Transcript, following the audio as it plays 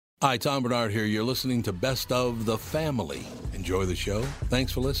Hi, Tom Bernard here. You're listening to Best of the Family. Enjoy the show.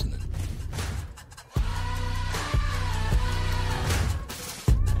 Thanks for listening.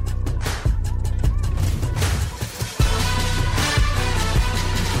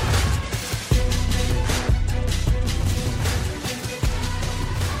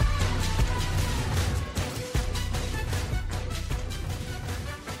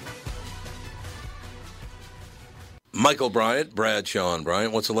 Michael Bryant, Bradshaw and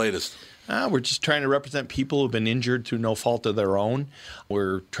Bryant, what's the latest? We're just trying to represent people who've been injured through no fault of their own.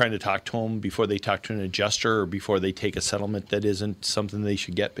 We're trying to talk to them before they talk to an adjuster or before they take a settlement that isn't something they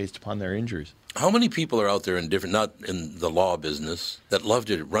should get based upon their injuries. How many people are out there in different, not in the law business, that love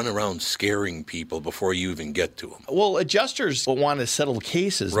to run around scaring people before you even get to them? Well, adjusters want to settle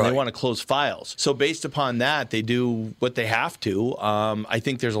cases and they want to close files. So based upon that, they do what they have to. I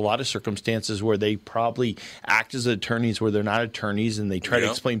think there's a lot of circumstances where they probably act as attorneys where they're not attorneys and they try to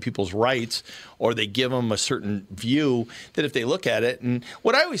explain people's rights, or they give them a certain view that if they look at it. And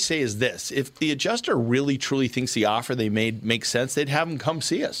what I always say is this: if the adjuster really truly thinks the offer they made makes sense, they'd have them come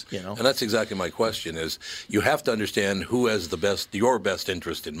see us. And that's exactly my question is you have to understand who has your best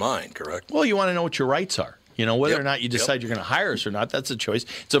interest in mind, correct? Well, you want to know what your rights are. Whether or not you decide you're going to hire us or not, that's a choice.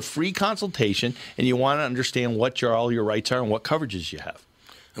 It's a free consultation, and you want to understand what all your rights are and what coverages you have.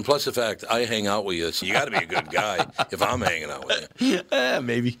 And plus the fact I hang out with you, so you got to be a good guy if I'm hanging out with you.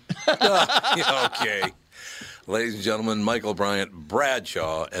 Maybe. Okay. Ladies and gentlemen, Michael Bryant,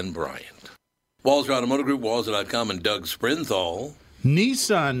 Bradshaw and Bryant. Walser Automotive Group, Walser.com, and Doug Sprinthal.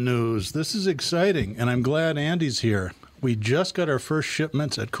 Nissan news. This is exciting, and I'm glad Andy's here. We just got our first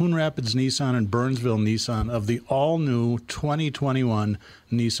shipments at Coon Rapids Nissan and Burnsville Nissan of the all-new 2021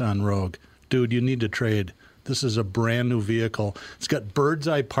 Nissan Rogue. Dude, you need to trade. This is a brand-new vehicle. It's got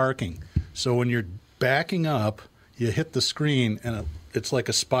bird's-eye parking. So when you're backing up, you hit the screen, and it's like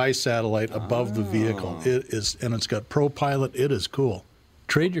a spy satellite above the vehicle. It is, and it's got ProPilot. It is cool.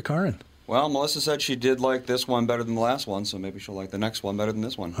 Trade your car in. Well, Melissa said she did like this one better than the last one, so maybe she'll like the next one better than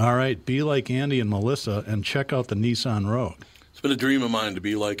this one. All right, be like Andy and Melissa and check out the Nissan Rogue. It's been a dream of mine to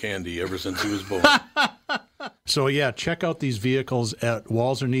be like Andy ever since he was born. So, yeah, check out these vehicles at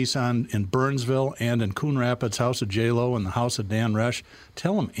Walser Nissan in Burnsville and in Coon Rapids, House of J-Lo and the House of Dan Resch.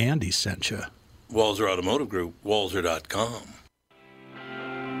 Tell them Andy sent you. Walser Automotive Group, Walser.com.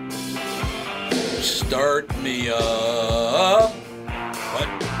 Start me up. What?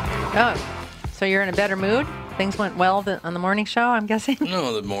 Oh, so you're in a better mood? Things went well on the morning show, I'm guessing?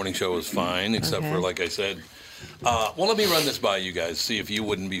 No, the morning show was fine, except for, like I said, well, let me run this by you guys, see if you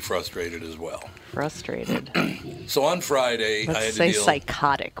wouldn't be frustrated as well. Frustrated. So on Friday, I had to deal...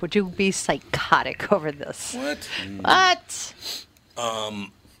 psychotic. Would you be psychotic over this? What? What?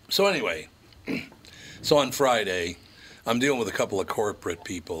 So anyway, so on Friday, I'm dealing with a couple of corporate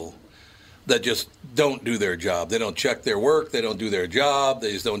people that just don't do their job. They don't check their work. They don't do their job.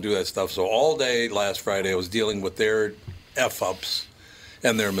 They just don't do that stuff. So all day last Friday, I was dealing with their F-ups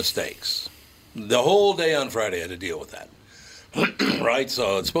and their mistakes. The whole day on Friday, I had to deal with that. Right?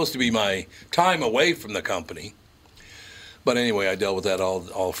 So it's supposed to be my time away from the company. But anyway, I dealt with that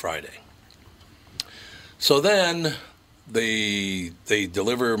all Friday. So then they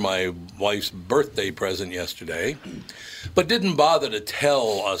deliver my wife's birthday present yesterday, but didn't bother to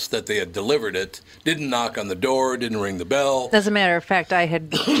tell us that they had delivered it, didn't knock on the door, didn't ring the bell. As a matter of fact, I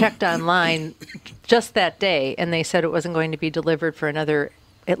had checked online just that day, and they said it wasn't going to be delivered for another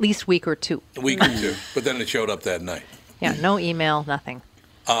at least week or two. A week or two, but then it showed up that night. Yeah, no email, nothing.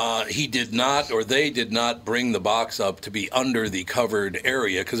 He did not, or they did not bring the box up to be under the covered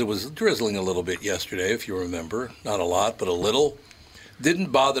area because it was drizzling a little bit yesterday, if you remember. Not a lot, but a little.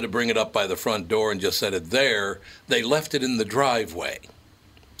 Didn't bother to bring it up by the front door and just set it there. They left it in the driveway.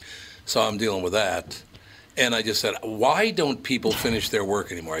 So I'm dealing with that. And I just said, why don't people finish their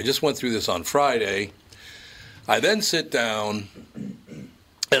work anymore? I just went through this on Friday. I then sit down,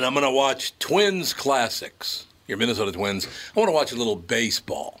 and I'm going to watch Twins Classics. Your Minnesota Twins. I want to watch a little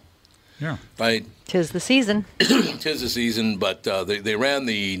baseball. Yeah. Right? 'Tis the season. 'Tis the season, but they ran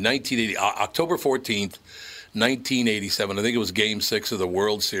the October 14th, 1987. I think it was Game 6 of the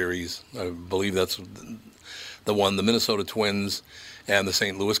World Series. I believe that's the one, the Minnesota Twins and the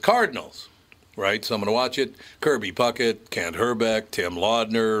St. Louis Cardinals. Right? So I'm going to watch it. Kirby Puckett, Kent Herbeck, Tim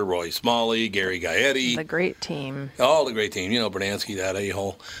Laudner, Roy Smalley, Gary Gaetti. The great team. All the great team. You know, Bernansky, that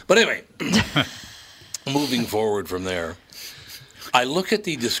a-hole. But anyway... Moving forward from there, I look at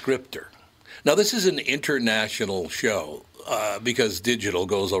the descriptor. Now, this is an international show because digital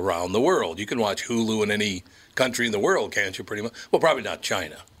goes around the world. You can watch Hulu in any country in the world, can't you, pretty much? Well, probably not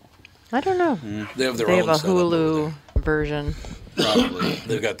China. I don't know. They have their They own have a setup over Hulu version. Probably.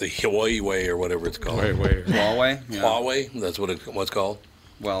 They've got the Hawaii Way or whatever it's called. Huawei? Yeah. Huawei, that's what's called.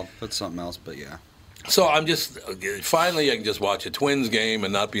 Well, that's something else, but yeah. So I'm just, finally I can just watch a Twins game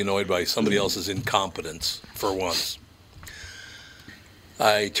and not be annoyed by somebody else's incompetence for once.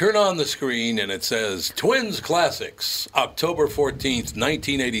 I turn on the screen and it says, Twins Classics, October 14th,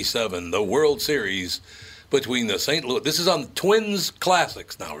 1987, the World Series between the St. Louis, this is on Twins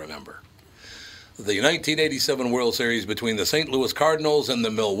Classics now, remember. The 1987 World Series between the St. Louis Cardinals and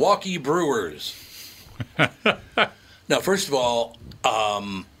the Milwaukee Brewers. Now, first of all,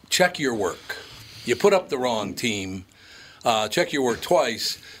 check your work. You put up the wrong team. Check your work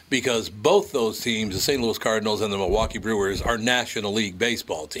twice, because both those teams, the St. Louis Cardinals and the Milwaukee Brewers, are National League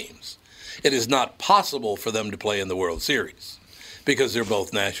baseball teams. It is not possible for them to play in the World Series because they're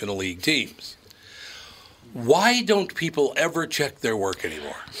both National League teams. Why don't people ever check their work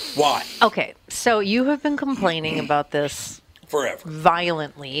anymore? Why? Okay, so you have been complaining about this Forever.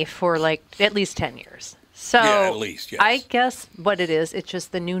 violently for like at least 10 years. So Yeah, at least, yes. I guess what it is, it's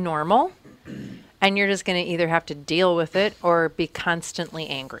just the new normal. And you're just going to either have to deal with it or be constantly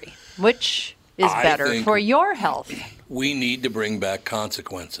angry, which is I better think for your health. We need to bring back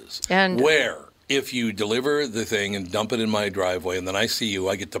consequences. And where if you deliver the thing and dump it in my driveway and then I see you,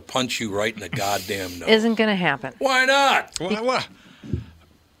 I get to punch you right in the goddamn nose. Isn't going to happen. Why not? Well,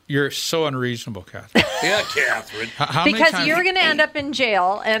 you're so unreasonable, Catherine. Yeah, Catherine. How many Because times- you're going to end up in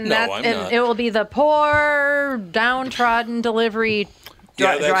jail, and No, that I'm and not. it will be the poor, downtrodden delivery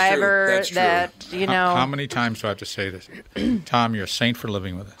Yeah, that's true. driver That's true. that, you know. How many times do I have to say this? Tom, you're a saint for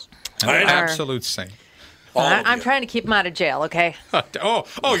living with us. An I know. absolute saint. All of I'm you. trying to keep him out of jail, okay?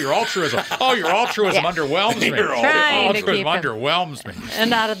 Your altruism. Your altruism Yeah. underwhelms me. You're all- Trying to Altruism keep him. underwhelms me.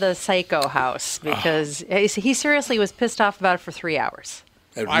 And out of the psycho house because he seriously was pissed off about it for 3 hours.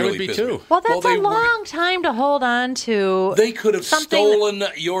 It I would really be pissed too. me. Well, that's they a were- long time to hold on to. They could have something stolen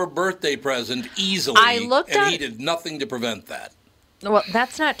your birthday present easily, I looked and at- he did nothing to prevent that. Well,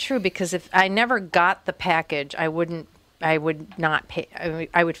 that's not true because if I never got the package, I would not pay.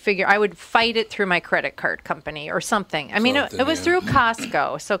 I would fight it through my credit card company or something. I mean, it Something, was yeah. through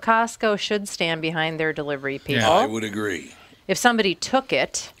Costco, so Costco should stand behind their delivery people. I would agree. If somebody took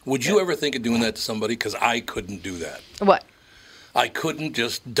it, Would you ever think of doing that to somebody? Because I couldn't do that. what? I couldn't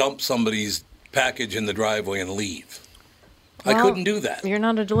just dump somebody's package in the driveway and leave. I Well, couldn't do that. You're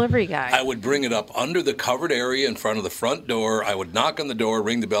not a delivery guy. I would bring it up under the covered area in front of the front door. I would knock on the door,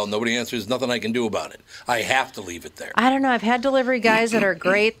 ring the bell. Nobody answers. Nothing I can do about it. I have to leave it there. I don't know. I've had delivery guys that are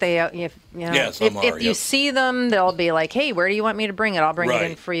great. They, if you know, Yeah, some are, if you yep. see them, they'll be like, "Hey, where do you want me to bring it? I'll bring it in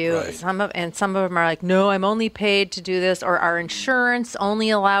Right, for you." right. Some of them are like, "No, I'm only paid to do this," or our insurance only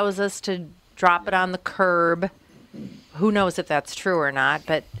allows us to drop it on the curb. Who knows if that's true or not?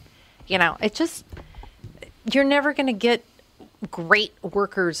 But you know, it just you're never going to get great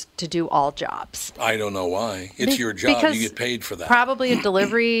workers to do all jobs. I don't know why. It's Be- your job. because You get paid for that. Probably a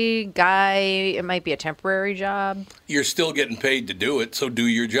delivery guy. It might be a temporary job. You're still getting paid to do it, so do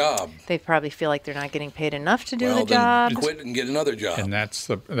your job. They probably feel like they're not getting paid enough to do Well, the job. then quit and get another job. And that's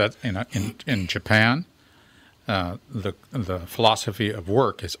in Japan. The philosophy of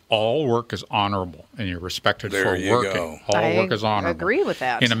work is all work is honorable, and you're respected There for you working. go. All I work is honorable. agree with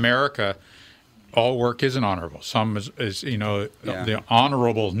that. In America, all work isn't honorable. Some is the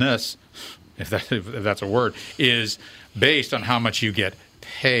honorableness, if that's a word, is based on how much you get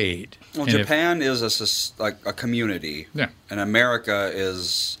paid. Well, And if- Japan is like a community, Yeah. and America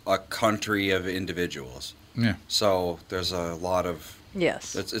is a country of individuals. yeah. So there's a lot of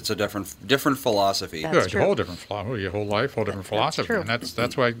Yes. it's a different philosophy. That's Yeah, it's a true. whole different philosophy, your whole life, whole different philosophy, true. and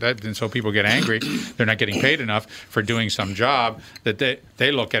that's why and so people get angry. They're not getting paid enough for doing some job that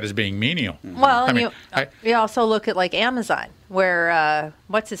they look at as being menial. Well, and I mean, you also look at like Amazon, where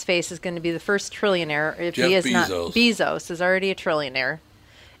what's his face is going to be the first trillionaire. If he Jeff is not, Bezos. Bezos is already a trillionaire,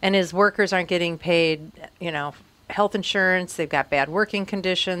 and his workers aren't getting paid. You know, health insurance. They've got bad working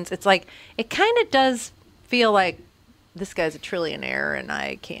conditions. It's like it kind of does feel like this guy's a trillionaire and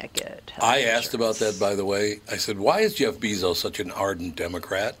I can't get health I asked about insurance. that, by the way. I said, why is Jeff Bezos such an ardent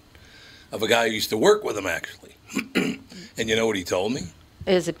Democrat? Of a guy who used to work with him, actually. And you know what he told me?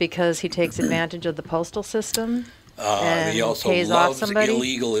 Is it because he takes advantage of the postal system? And He also pays off loves somebody?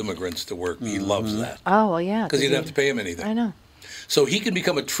 illegal immigrants to work. He loves that. Oh, well, yeah. Because he he- didn't have to pay him anything. I know. So he can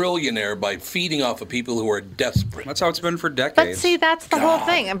become a trillionaire by feeding off of people who are desperate. That's how it's been for decades. But see, that's the whole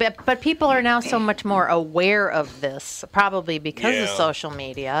thing. But people are now so much more aware of this, probably because of Yeah. social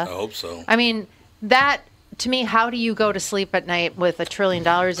media. I hope so. I mean, that to me, how do you go to sleep at night with $1 trillion in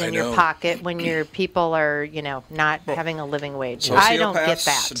I your know. pocket when your people are, not having a living wage? Sociopaths I don't get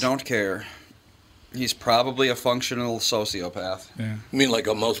that. Don't care. He's probably a functional sociopath. Yeah. You mean like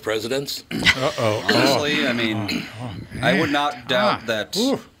most presidents? Honestly, I mean, I would not doubt that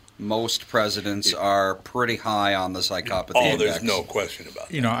most presidents are pretty high on the psychopathy index. There's no question about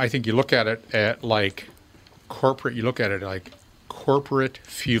that. I think you look at it at like corporate. You look at it like corporate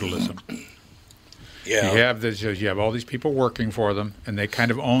feudalism. Yeah. You have all these people working for them, and they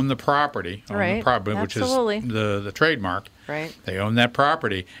kind of own the property, Right. Which Absolutely. is the trademark. Right. They own that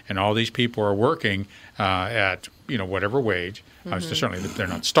property, and all these people are working at whatever wage. Certainly, they're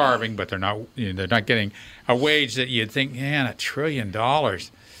not starving, but they're not getting a wage that you'd think, man, $1 trillion.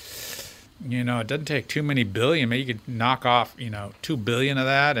 It doesn't take too many billion. Maybe you could knock off, $2 billion of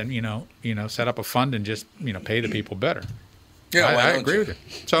that, and set up a fund and just pay the people better. Yeah, I agree with you.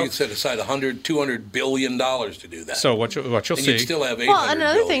 So you could set aside $200 billion to do that. So what you'll and see. you'd still have $800 Well,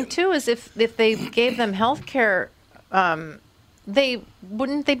 another billion. thing too is if they gave them health care, wouldn't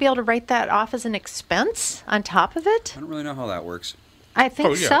they be able to write that off as an expense on top of it? I don't really know how that works. I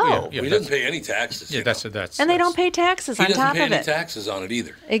think so. We didn't pay any taxes. Yeah, that's And they don't pay taxes He on doesn't top pay of any it. taxes on it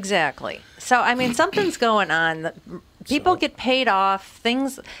either. Exactly. So I mean, something's going on. People get paid off.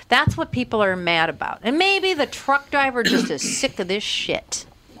 Things. That's what people are mad about. And maybe the truck driver just is sick of this shit.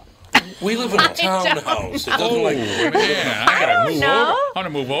 We live in a townhouse. It doesn't like. Man, I gotta move over. I want to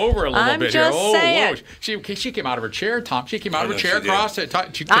move over a little I'm bit just here. saying. She came out of her chair, Tom. She came out of her know chair she did. across the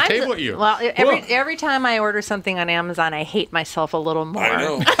table at you. Well, Whoa. every time I order something on Amazon, I hate myself a little more. I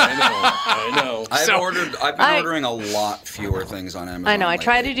know. I've been ordering a lot fewer things on Amazon. I know. I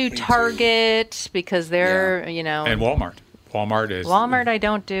try to lately. do Target because they're, And Walmart. Walmart I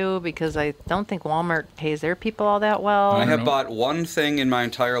don't do because I don't think Walmart pays their people all that well. I have bought one thing in my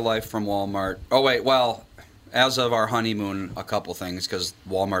entire life from Walmart. Oh, wait, well, as of our honeymoon, a couple things, because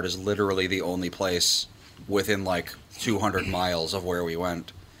Walmart is literally the only place within like 200 miles of where we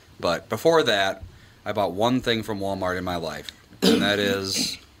went. But before that, I bought one thing from Walmart in my life, and that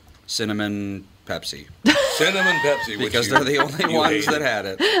is cinnamon Pepsi. Cinnamon Pepsi. Because they're the only ones that had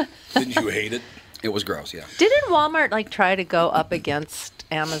it. Didn't you hate it? It was gross, yeah. Didn't Walmart try to go up against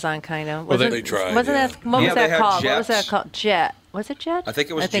Amazon kind of? Well, they tried. Wasn't yeah. that what was they that had called? What was Jets. that called? Jet. Was it Jet? I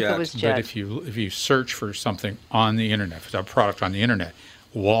think it was I think Jet. it was Jet. But if you search for something on the internet, if it's a product on the internet,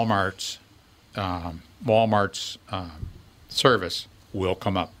 Walmart's service will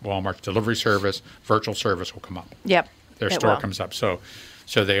come up. Walmart's delivery service, virtual service will come up. Yep. Their it store will. comes up. So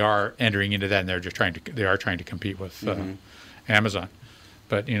they are entering into that, and they are trying to compete with Amazon.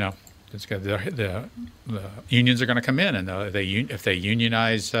 But it's got the unions are going to come in, and if they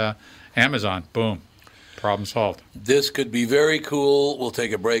unionize Amazon, boom, problem solved. This could be very cool. We'll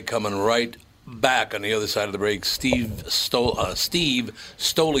take a break. Coming right back on the other side of the break, Steve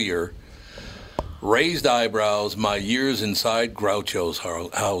Stoliar, raised eyebrows, my years inside Groucho's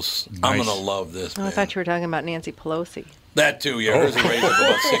house. Nice. I'm going to love this, Oh, man. I thought you were talking about Nancy Pelosi. That too, yeah. Hers is raised up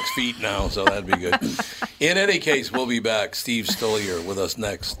about 6 feet now, so that'd be good. In any case, we'll be back. Steve Stoliar with us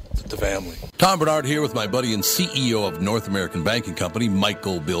next at the family. Tom Bernard here with my buddy and CEO of North American Banking Company,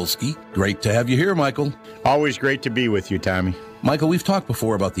 Michael Bilski. Great to have you here, Michael. Always great to be with you, Tommy. Michael, we've talked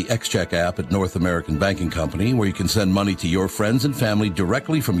before about the XCheck app at North American Banking Company, where you can send money to your friends and family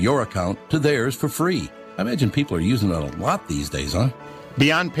directly from your account to theirs for free. I imagine people are using it a lot these days, huh?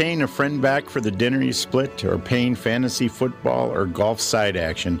 Beyond paying a friend back for the dinner you split or paying fantasy football or golf side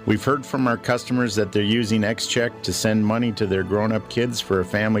action, we've heard from our customers that they're using XCheck to send money to their grown-up kids for a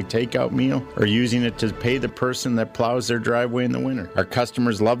family takeout meal or using it to pay the person that plows their driveway in the winter. Our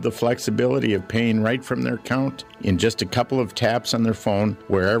customers love the flexibility of paying right from their account in just a couple of taps on their phone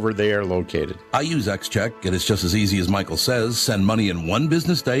wherever they are located. I use XCheck, and it's just as easy as Michael says. Send money in one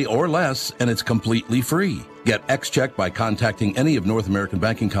business day or less, and it's completely free. Get XCheck by contacting any of North American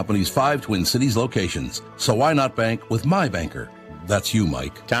Banking Company's 5 Twin Cities locations. So why not bank with my banker? That's you,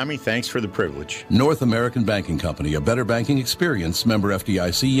 Mike. Tommy, thanks for the privilege. North American Banking Company, a better banking experience, member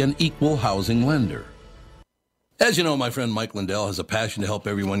FDIC, and equal housing lender. As you know, my friend Mike Lindell has a passion to help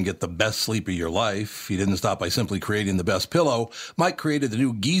everyone get the best sleep of your life. He didn't stop by simply creating the best pillow. Mike created the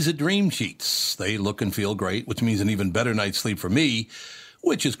new Giza Dream Sheets. They look and feel great, which means an even better night's sleep for me,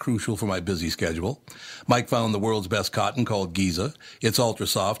 which is crucial for my busy schedule. Mike found the world's best cotton called Giza. It's ultra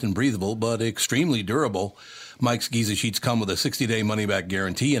soft and breathable, but extremely durable. Mike's Giza sheets come with a 60-day money-back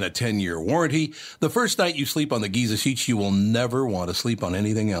guarantee and a 10-year warranty. The first night you sleep on the Giza sheets, you will never want to sleep on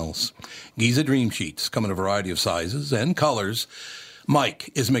anything else. Giza Dream Sheets come in a variety of sizes and colors.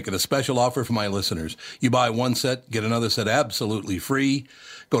 Mike is making a special offer for my listeners. You buy one set, get another set absolutely free.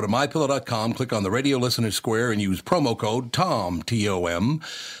 Go to MyPillow.com, click on the radio listener square, and use promo code TOM, T-O-M.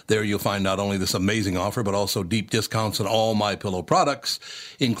 There you'll find not only this amazing offer, but also deep discounts on all MyPillow products,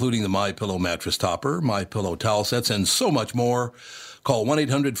 including the MyPillow mattress topper, MyPillow towel sets, and so much more. Call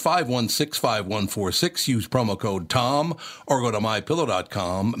 1-800-516-5146, use promo code TOM, or go to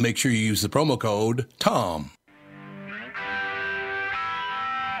MyPillow.com. Make sure you use the promo code TOM.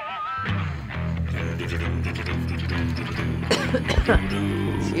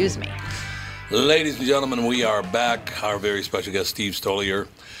 Excuse me. Ladies and gentlemen, we are back. Our very special guest, Steve Stoliar.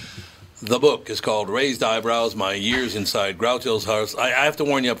 The book is called Raised Eyebrows, My Years Inside Groucho's House. I have to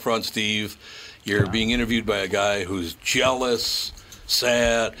warn you up front, Steve, you're being interviewed by a guy who's jealous,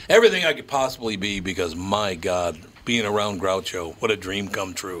 sad, everything I could possibly be, because, my God, being around Groucho, what a dream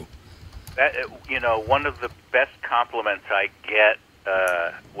come true. That, one of the best compliments I get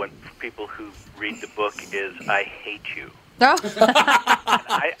when people who read the book is, I hate you.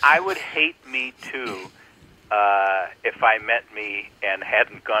 I would hate me too if I met me and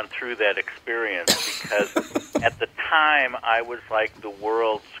hadn't gone through that experience, because at the time I was like the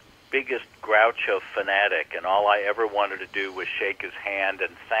world's biggest Groucho fanatic, and all I ever wanted to do was shake his hand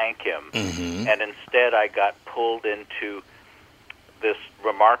and thank him. Mm-hmm. And instead I got pulled into this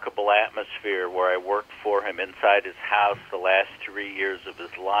remarkable atmosphere where I worked for him inside his house the last 3 years of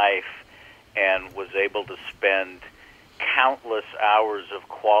his life, and was able to spend countless hours of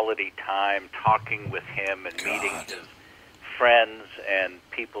quality time talking with him and meeting his friends and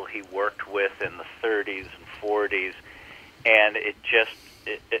people he worked with in the 30s and 40s. And it just,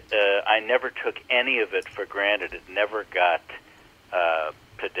 I never took any of it for granted. It never got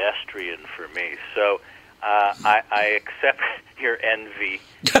pedestrian for me. So I accept your envy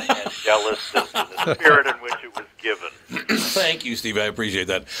and jealousy in the spirit in which it was given. Thank you, Steve. I appreciate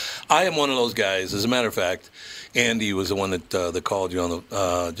that. I am one of those guys. As a matter of fact, Andy was the one that called you on the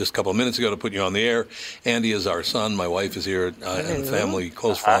just a couple of minutes ago to put you on the air. Andy is our son. My wife is here, and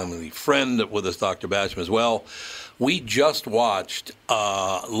close family friend with us, Dr. Basham, as well. We just watched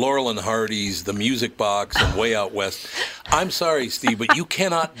Laurel and Hardy's The Music Box and Way Out West. I'm sorry, Steve, but you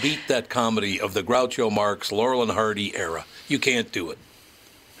cannot beat that comedy of the Groucho Marx, Laurel and Hardy era. You can't do it.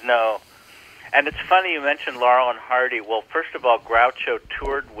 No. And it's funny you mentioned Laurel and Hardy. Well, first of all, Groucho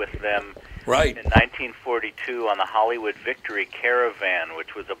toured with them in 1942 on the Hollywood Victory Caravan,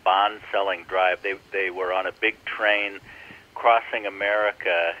 which was a bond-selling drive. They were on a big train crossing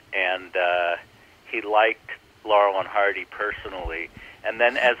America, and he liked Laurel and Hardy personally. And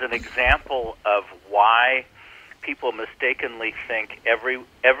then as an example of why people mistakenly think every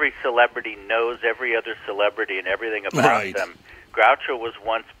celebrity knows every other celebrity and everything about them, Groucho was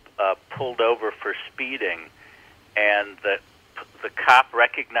once pulled over for speeding, and the cop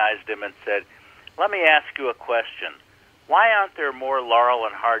recognized him and said, "Let me ask you a question. Why aren't there more Laurel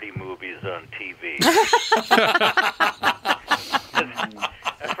and Hardy movies on TV?"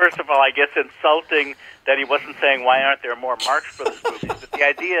 First of all, I guess insulting that he wasn't saying, why aren't there more Marx Brothers movies? But the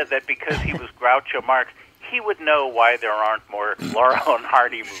idea that because he was Groucho Marx, he would know why there aren't more Laurel and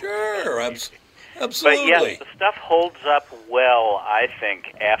Hardy movies. Sure, absolutely. But yes, the stuff holds up well, I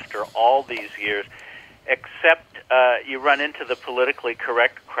think, after all these years, except you run into the politically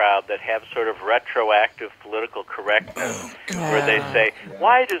correct crowd that have sort of retroactive political correctness, where they say,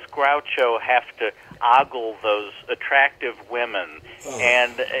 why does Groucho have to ogle those attractive women?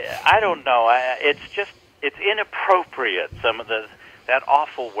 And I don't know, it's inappropriate, that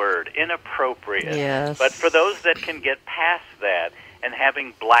awful word, inappropriate. Yes. But for those that can get past that, and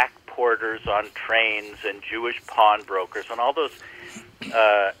having black porters on trains and Jewish pawnbrokers and all those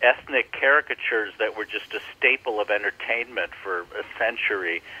ethnic caricatures that were just a staple of entertainment for a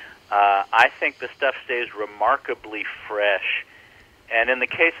century, I think the stuff stays remarkably fresh. And in the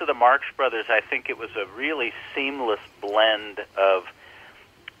case of the Marx Brothers, I think it was a really seamless blend of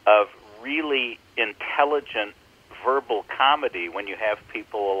really intelligent verbal comedy when you have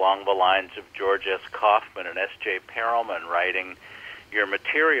people along the lines of George S. Kaufman and S.J. Perelman writing your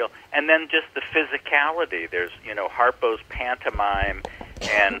material, and then just the physicality. There's, Harpo's pantomime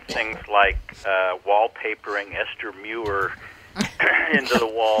and things like wallpapering Esther Muir into the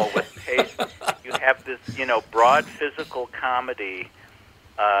wall with paste. You have this, broad physical comedy,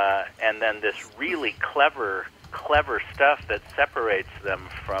 and then this really clever stuff that separates them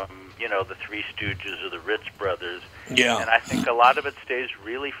from, the Three Stooges or the Ritz Brothers. Yeah. And I think a lot of it stays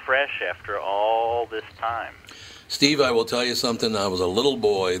really fresh after all this time. Steve, I will tell you something. I was a little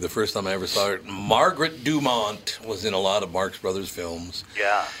boy the first time I ever saw her. Margaret Dumont was in a lot of Marx Brothers films.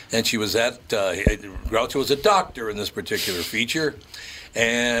 Yeah. And she was Groucho was a doctor in this particular feature.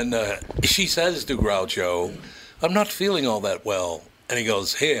 And she says to Groucho, I'm not feeling all that well. And he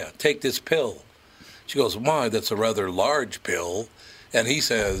goes, here, take this pill. She goes, why? That's a rather large pill. And he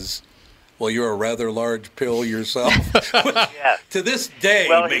says, well, you're a rather large pill yourself. Yes. To this day,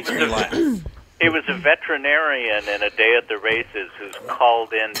 makes me laugh. He was a veterinarian in A Day at the Races who's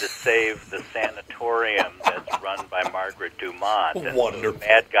called in to save the sanatorium that's run by Margaret Dumont. And Wonderful. The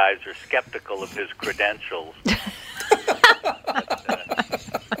bad guys are skeptical of his credentials.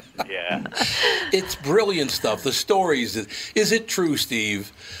 Yeah. It's brilliant stuff. The stories. Is it true,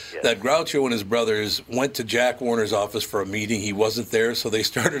 Steve, that Groucho and his brothers went to Jack Warner's office for a meeting? He wasn't there, so they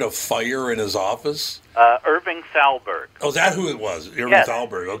started a fire in his office? Irving Thalberg. Oh, is that who it was? Irving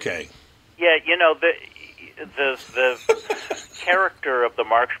Thalberg, okay. Yeah, the character of the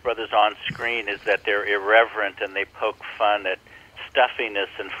Marx Brothers on screen is that they're irreverent and they poke fun at stuffiness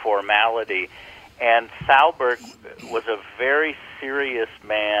and formality. And Thalberg was a very serious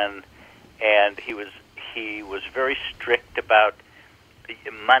man, and he was very strict about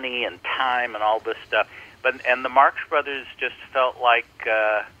money and time and all this stuff. And the Marx Brothers just felt like,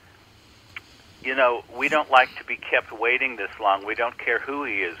 we don't like to be kept waiting this long. We don't care who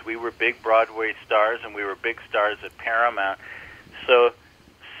he is. We were big Broadway stars, and we were big stars at Paramount. So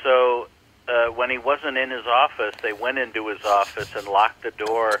when he wasn't in his office, they went into his office and locked the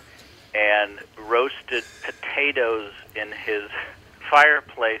door and roasted potatoes in his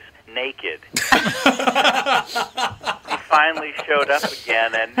fireplace naked. He finally showed up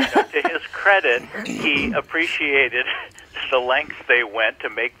again, and to his credit, he appreciated the lengths they went to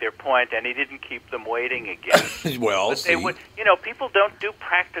make their point, and he didn't keep them waiting again. Well, but they would, people don't do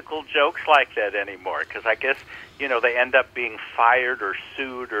practical jokes like that anymore, because I guess, they end up being fired or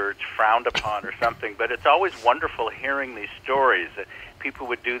sued or it's frowned upon or something. But it's always wonderful hearing these stories that people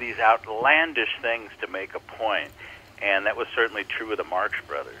would do these outlandish things to make a point. And that was certainly true of the Marx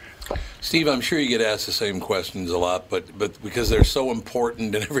Brothers. Steve, I'm sure you get asked the same questions a lot, but because they're so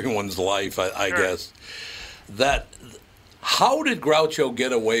important in everyone's life, I guess, how did Groucho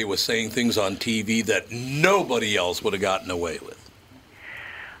get away with saying things on TV that nobody else would have gotten away with?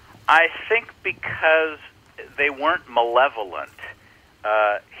 I think because they weren't malevolent.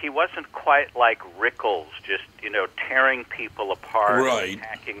 He wasn't quite like Rickles, just, tearing people apart, right,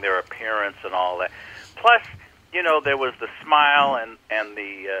 attacking their appearance and all that. Plus, there was the smile and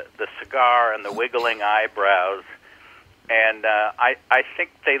the cigar and the wiggling eyebrows. And I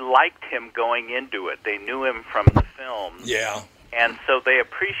think they liked him going into it. They knew him from the film. Yeah. And so they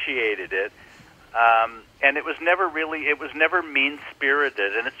appreciated it. And it was never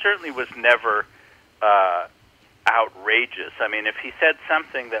mean-spirited. And it certainly was never outrageous. I mean, if he said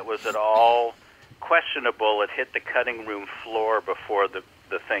something that was at all questionable, it hit the cutting room floor before the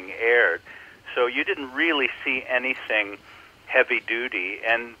thing aired. So you didn't really see anything heavy-duty,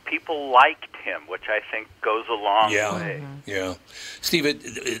 and people liked him, which I think goes a long way. Yeah. Steve,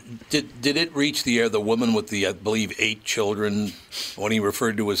 did it reach the air, the woman with the, I believe, 8 children, when he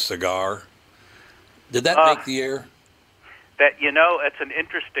referred to his cigar? Did that make the air? It's an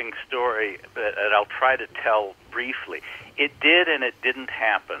interesting story that I'll try to tell briefly. It did and it didn't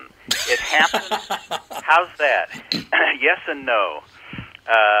happen. It happened. How's that? Yes and no.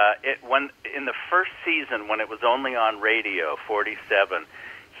 When in the first season, when it was only on radio, 47,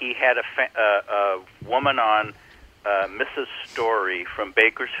 he had a woman on, Mrs. Story from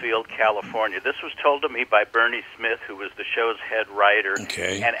Bakersfield, California. This was told to me by Bernie Smith, who was the show's head writer,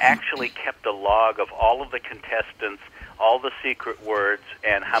 and actually kept a log of all of the contestants, all the secret words,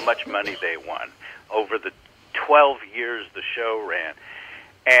 and how much money they won over the 12 years the show ran.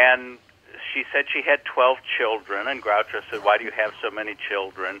 And she said she had 12 children, and Groucho said, why do you have so many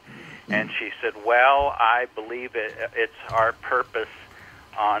children? And she said, well, I believe it's our purpose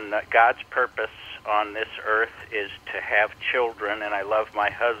on God's purpose on this earth is to have children, and I love my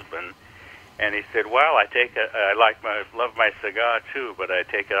husband. And he said, well, I love my cigar too, but I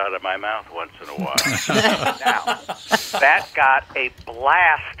take it out of my mouth once in a while. Now, that got a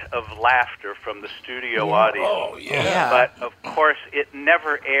blast of laughter from the studio audience. Oh, yeah. But, of course, it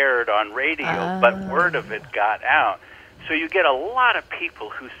never aired on radio, but word of it got out. So you get a lot of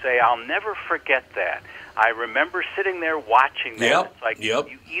people who say, I'll never forget that. I remember sitting there watching that. It's like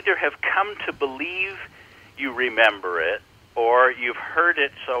you either have come to believe you remember it, or you've heard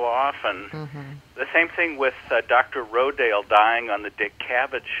it so often. Mm-hmm. The same thing with Dr. Rodale dying on the Dick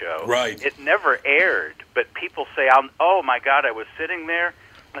Cavett show. Right. It never aired, but people say, oh, my God, I was sitting there.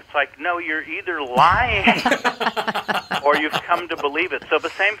 It's like, no, you're either lying or you've come to believe it. So the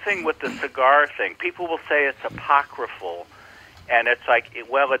same thing with the cigar thing. People will say it's apocryphal, and it's like,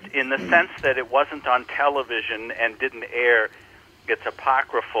 well, it's in the sense that it wasn't on television and didn't air, it's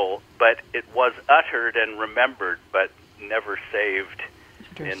apocryphal, but it was uttered and remembered, but never saved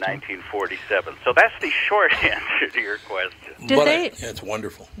in 1947. So that's the short answer to your question. It's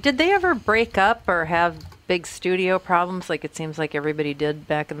wonderful. Did they ever break up or have big studio problems like it seems like everybody did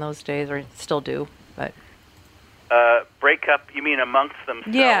back in those days, or still do? But break up, you mean amongst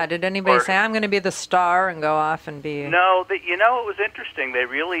themselves? Yeah, did anybody say, I'm going to be the star and go off and be... No, it was interesting. They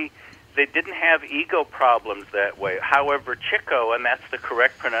didn't have ego problems that way. However, Chico, and that's the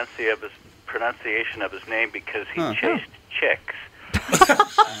correct pronunciation of his name because he chased chicks.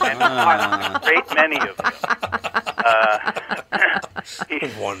 And a great many of them.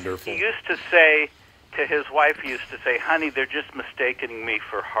 Wonderful. He used to say to his wife, honey, they're just mistaking me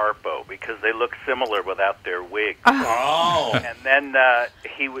for Harpo because they look similar without their wigs. Oh. And then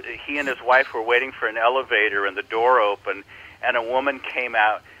he and his wife were waiting for an elevator, and the door opened, and a woman came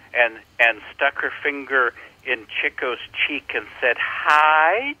out and stuck her finger in Chico's cheek and said,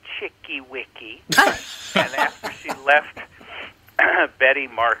 "Hi, Chicky Wicky." And after she left, Betty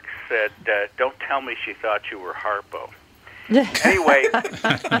Marks said, "Don't tell me she thought you were Harpo." Anyway,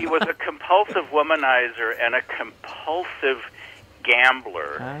 he was a compulsive womanizer and a compulsive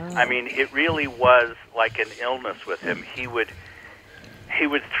gambler. Oh. I mean, it really was like an illness with him. He would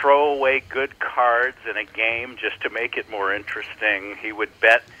throw away good cards in a game just to make it more interesting. He would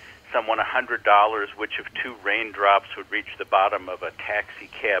bet someone $100 which of two raindrops would reach the bottom of a taxi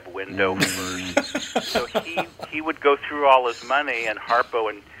cab window first. So he would go through all his money, and Harpo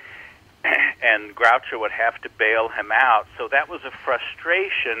and Groucho would have to bail him out. So that was a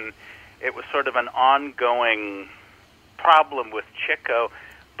frustration. It was sort of an ongoing problem with Chico,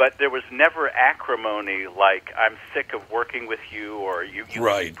 but there was never acrimony like, I'm sick of working with you, or you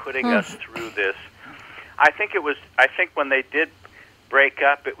keep putting us through this. I think when they did break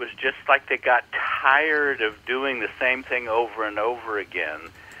up, it was just like they got tired of doing the same thing over and over again.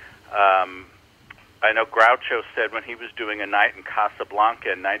 I know Groucho said when he was doing A Night in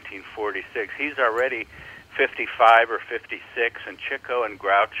Casablanca in 1946, he's already 55 or 56, and Chico and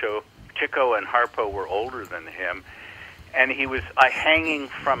Harpo were older than him. And he was hanging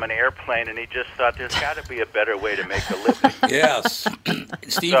from an airplane, and he just thought, there's got to be a better way to make a living. Yes.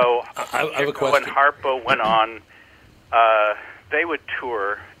 Steve, so I have a question. When Harpo went on, they would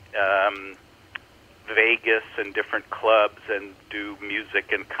tour Vegas and different clubs and do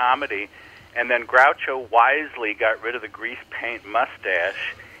music and comedy. And then Groucho wisely got rid of the grease paint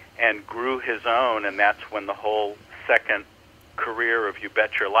mustache and grew his own, and that's when the whole second career of You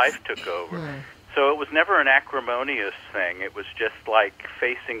Bet Your Life took over. So it was never an acrimonious thing. It was just like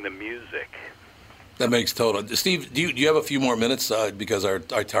facing the music. That makes total. Steve, do you have a few more minutes because our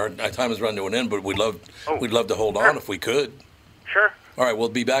time has run to an end? But we'd love to hold on if we could. Sure. All right, we'll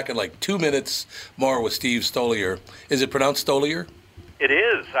be back in like 2 minutes more with Steve Stoliar. Is it pronounced Stoliar? It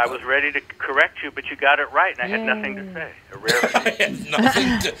is. I was ready to correct you, but you got it right, and I had nothing to say. A rare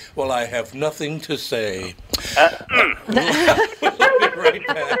I have nothing to say. We'll be right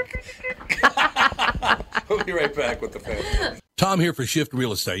back. We'll be right back with the family. Tom here for Shift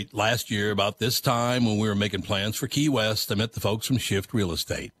Real Estate. Last year, about this time, when we were making plans for Key West, I met the folks from Shift Real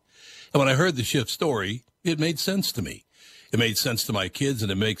Estate. And when I heard the Shift story, it made sense to me. It made sense to my kids,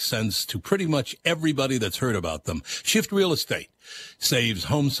 and it makes sense to pretty much everybody that's heard about them. Shift Real Estate saves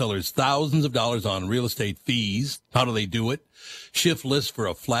home sellers thousands of dollars on real estate fees. How do they do it? Shift lists for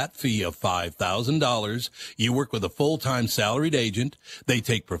a flat fee of $5,000. You work with a full-time salaried agent. They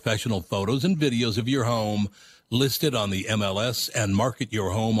take professional photos and videos of your home, list it on the MLS, and market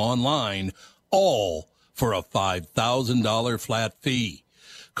your home online, all for a $5,000 flat fee.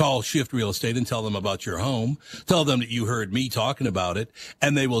 Call Shift Real Estate and tell them about your home. Tell them that you heard me talking about it,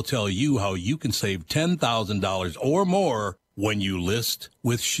 and they will tell you how you can save $10,000 or more when you list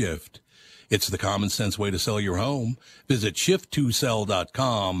with Shift. It's the common sense way to sell your home. Visit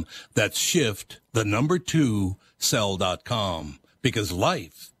shift2sell.com. That's shift, the number 2, sell.com. Because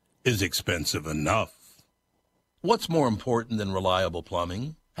life is expensive enough. What's more important than reliable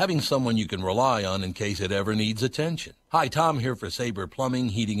plumbing? Having someone you can rely on in case it ever needs attention. Hi, Tom here for Sabre Plumbing,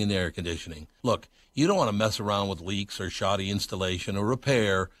 Heating, and Air Conditioning. Look, you don't want to mess around with leaks or shoddy installation or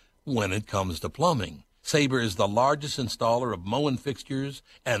repair when it comes to plumbing. Sabre is the largest installer of Moen fixtures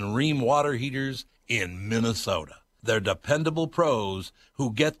and Rheem water heaters in Minnesota. They're dependable pros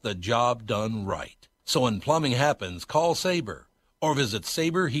who get the job done right. So when plumbing happens, call Sabre or visit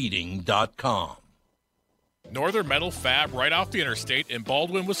saberheating.com. Northern Metal Fab, right off the interstate in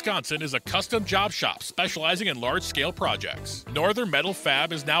Baldwin, Wisconsin, is a custom job shop specializing in large-scale projects. Northern Metal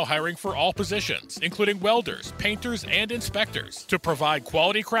Fab is now hiring for all positions, including welders, painters, and inspectors, to provide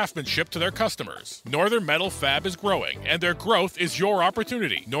quality craftsmanship to their customers. Northern Metal Fab is growing, and their growth is your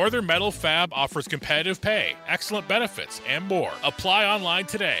opportunity. Northern Metal Fab offers competitive pay, excellent benefits, and more. Apply online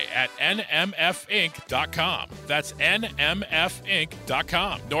today at nmfinc.com. That's nmfinc.com.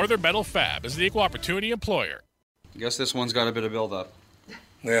 Northern Metal Fab is the equal opportunity employer. I guess this one's got a bit of build-up.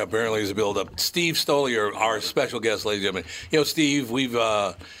 Yeah, apparently there's a build-up. Steve Stoliar, our special guest, ladies and gentlemen. Steve, we've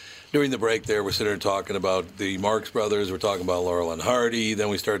during the break there, we're sitting there talking about the Marx Brothers. We're talking about Laurel and Hardy. Then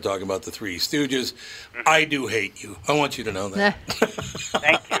we started talking about the Three Stooges. I do hate you. I want you to know that.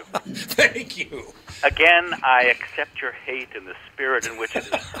 Thank you. Thank you. Again, I accept your hate in the spirit in which it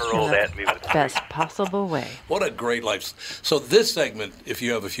is hurled at me. With best possible way. What a great life. So this segment, if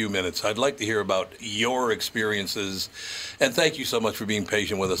you have a few minutes, I'd like to hear about your experiences. And thank you so much for being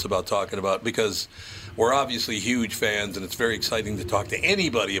patient with us about talking about, because we're obviously huge fans, and it's very exciting to talk to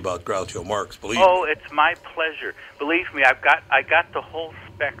anybody about Groucho Marx. Believe me. Oh, it's my pleasure. Believe me, I got the whole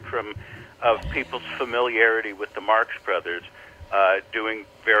spectrum of people's familiarity with the Marx Brothers, doing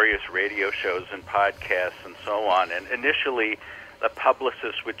various radio shows and podcasts and so on. And initially, the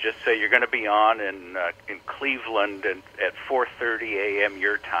publicist would just say, "You're going to be on in Cleveland and at 4:30 a.m.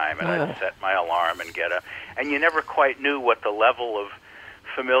 your time," and I'd set my alarm and get up. And you never quite knew what the level of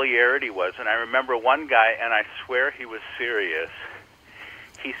familiarity was. And I remember one guy, and I swear he was serious.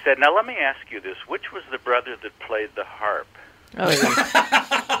 He said, "Now let me ask you this: which was the brother that played the harp?" Oh,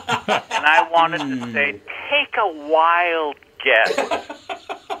 yeah. And I wanted to say, "Take a wild guess."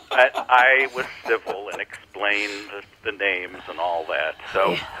 But I was civil and explained the names and all that.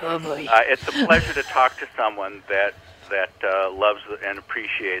 So it's a pleasure to talk to someone that loves and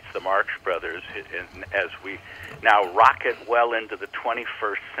appreciates the Marx Brothers as we now rocket well into the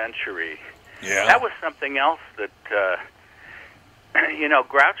 21st century. Yeah. That was something else that,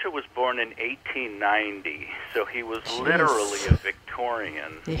 Groucho was born in 1890, so he was literally a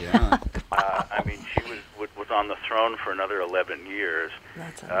Victorian. Yeah. I mean, she was on the throne for another 11 years.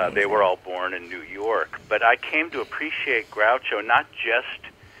 That's amazing. They were all born in New York. But I came to appreciate Groucho not just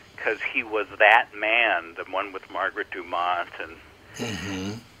because he was that man, the one with Margaret Dumont and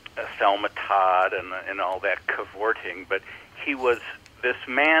Thelma Todd and all that cavorting, but he was this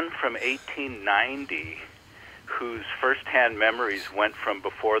man from 1890 whose first-hand memories went from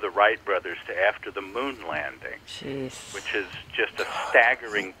before the Wright brothers to after the moon landing, Jeez. which is just a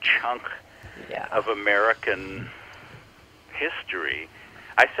staggering chunk of American history.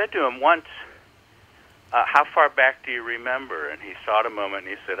 I said to him once, how far back do you remember? And he thought a moment,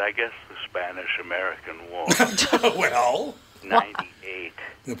 and he said, I guess the Spanish-American War. Well, 98.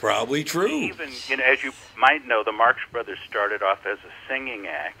 Probably true. Even, as you might know, the Marx Brothers started off as a singing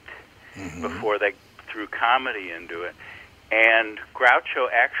act before they threw comedy into it. And Groucho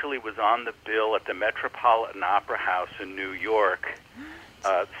actually was on the bill at the Metropolitan Opera House in New York.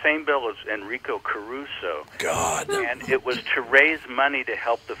 Same bill as Enrico Caruso. God. And it was to raise money to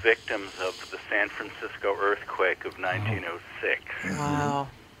help the victims of the San Francisco earthquake of 1906. Wow.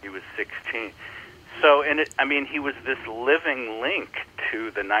 He was 16. So, he was this living link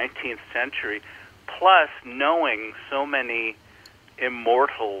to the 19th century, plus knowing so many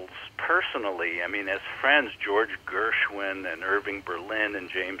immortals personally. I mean, as friends, George Gershwin and Irving Berlin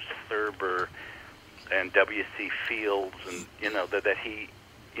and James Thurber and W.C. Fields, and, that he,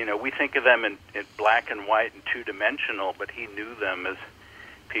 we think of them in black and white and two-dimensional, but he knew them as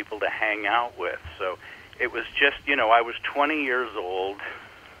people to hang out with. So it was just, I was 20 years old,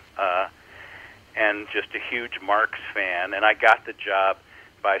 and just a huge Marx fan, and I got the job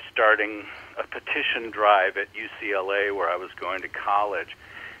by starting a petition drive at UCLA, where I was going to college,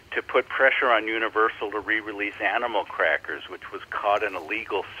 to put pressure on Universal to re-release Animal Crackers, which was caught in a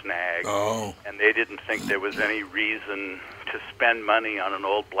legal snag. Oh. And they didn't think there was any reason to spend money on an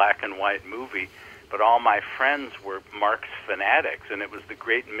old black and white movie. But all my friends were Marx fanatics, and it was the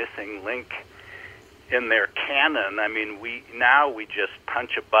great missing link in their canon. I mean, we just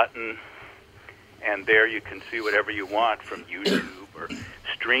punch a button, and there you can see whatever you want from YouTube or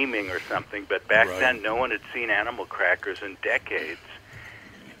streaming or something. But back then, no one had seen Animal Crackers in decades.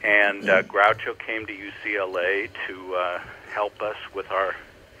 And Groucho came to UCLA to help us with our...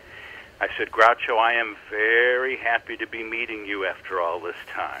 I said, Groucho, I am very happy to be meeting you after all this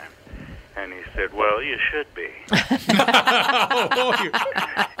time. And he said, well, you should be. And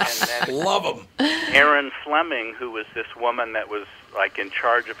then love him. Erin Fleming, who was this woman that was like in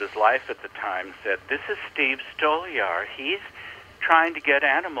charge of his life at the time, said, this is Steve Stoliar. He's trying to get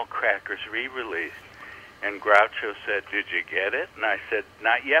Animal Crackers re-released. And Groucho said, "Did you get it?" And I said,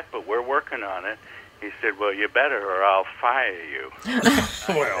 "Not yet, but we're working on it." He said, "Well, you better or I'll fire you." I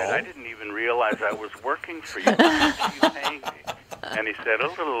said, "I didn't even realize I was working for you. How much are you paying me?" And he said, "A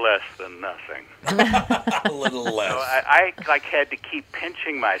little less than nothing." A little less. So I like had to keep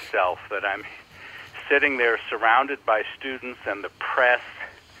pinching myself that I'm sitting there surrounded by students and the press,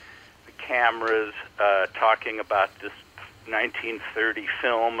 the cameras, talking about this 1930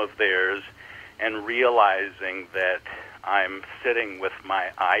 film of theirs, and realizing that I'm sitting with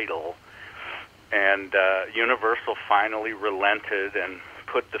my idol. And Universal finally relented and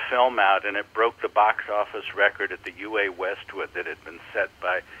put the film out, and it broke the box office record at the UA Westwood that had been set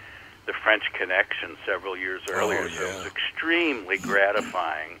by the French Connection several years earlier. So it was extremely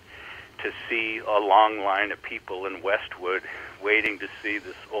gratifying to see a long line of people in Westwood waiting to see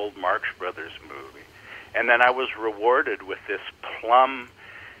this old Marx Brothers movie. And then I was rewarded with this plum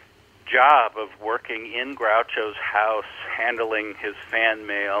job of working in Groucho's house, handling his fan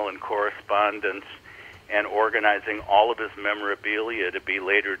mail and correspondence, and organizing all of his memorabilia to be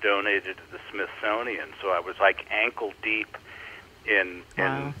later donated to the Smithsonian. So I was like ankle deep in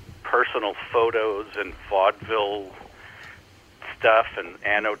personal photos and vaudeville stuff and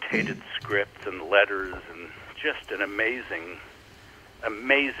annotated scripts and letters, and just an amazing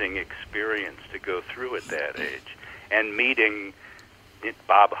experience to go through at that age. And meeting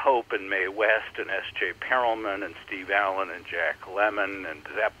Bob Hope and Mae West and S.J. Perelman and Steve Allen and Jack Lemmon and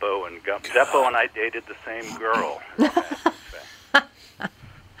Zeppo and Gump. Zeppo and I dated the same girl.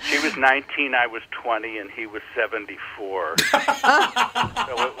 She was 19, I was 20, and he was 74. So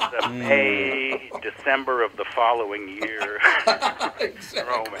it was a December of the following year.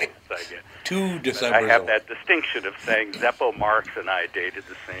 Romance, I guess. 2 Decembers. I have that distinction of saying Zeppo Marx and I dated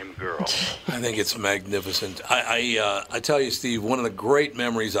the same girl. I think it's magnificent. I tell you, Steve, one of the great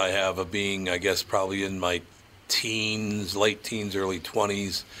memories I have of being, I guess, probably in my teens, late teens, early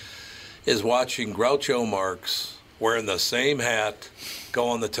 20s, is watching Groucho Marx wearing the same hat, go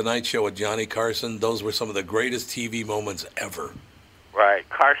on the Tonight Show with Johnny Carson. Those were some of the greatest TV moments ever. Right,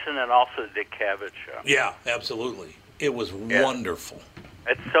 Carson and also Dick Cavett Show. Yeah, absolutely. It was wonderful.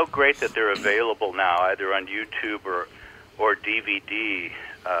 It's so great that they're available now, either on YouTube or DVD.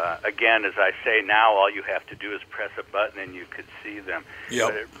 Again, as I say, now all you have to do is press a button and you could see them. Yep.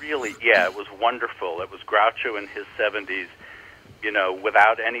 But it really, it was wonderful. It was Groucho in his 70s, you know,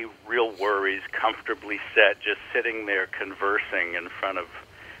 without any real worries, comfortably set, just sitting there conversing in front of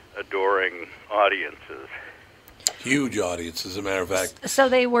adoring audiences. Huge audience, as a matter of fact. So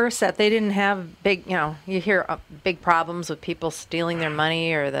they were set. They didn't have big, you know, you hear big problems with people stealing their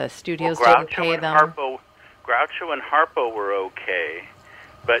money or the studios didn't pay them. Groucho and Harpo were okay,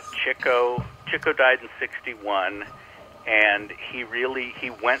 but Chico died in 1961, and he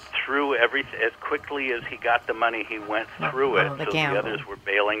went through everything as quickly as he got the money. He went through it, so the others were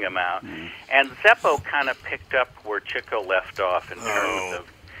bailing him out. Mm-hmm. And Zeppo kind of picked up where Chico left off in terms of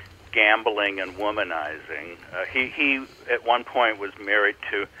gambling and womanizing. He at one point was married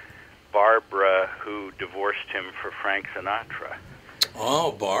to Barbara, who divorced him for Frank Sinatra.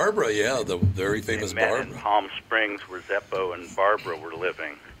 Oh, Barbara, yeah, the very famous Barbara. Barbara. In Palm Springs, where Zeppo and Barbara were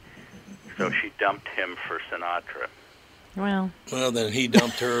living. So she dumped him for Sinatra. Well, then he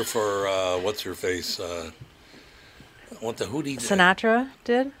dumped her for what's her face? Who did he? Sinatra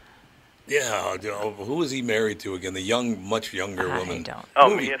did. Yeah, who was he married to again? The much younger woman. I don't.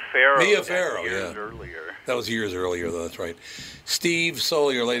 Oh, Mia Farrow. Mia Farrow, years earlier. That was years earlier, though. That's right. Steve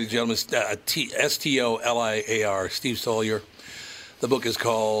Soliar, ladies and gentlemen, Stoliar. Steve Soliar. The book is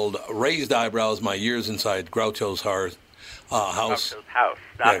called Raised Eyebrows: My Years Inside Groucho's House. Groucho's house,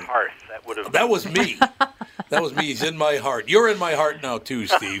 not hearth. That would have. That was me. That was me. He's in my heart. You're in my heart now, too,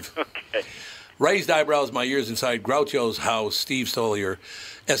 Steve. Okay. Raised Eyebrows: My Years Inside Groucho's House. Steve Soliar.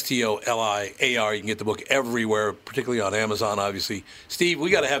 Stoliar. You can get the book everywhere, particularly on Amazon, obviously. Steve, we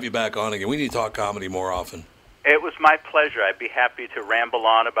got to have you back on again. We need to talk comedy more often. It was my pleasure. I'd be happy to ramble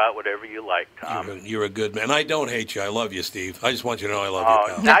on about whatever you like, Tom. You're a good man. I don't hate you. I love you, Steve. I just want you to know I love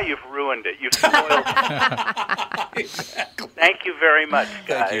you, pal. Now you've ruined it. You've spoiled it. Exactly. Thank you very much,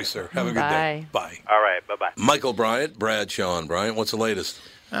 guys. Thank you, sir. Have a good day. Bye. All right. Bye-bye. Michael Bryant, Bradshaw. Bryant, what's the latest?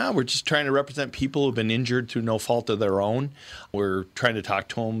 We're just trying to represent people who've been injured through no fault of their own. We're trying to talk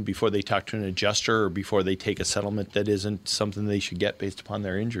to them before they talk to an adjuster or before they take a settlement that isn't something they should get based upon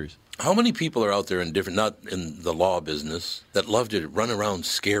their injuries. How many people are out there not in the law business, that love to run around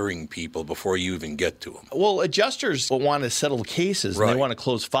scaring people before you even get to them? Well, adjusters want to settle cases and they want to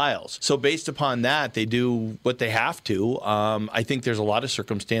close files. So based upon that, they do what they have to. I think there's a lot of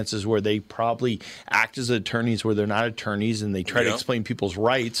circumstances where they probably act as attorneys where they're not attorneys and they try to explain people's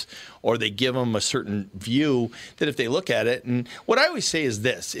rights. rights, or they give them a certain view that if they look at it, and what I always say is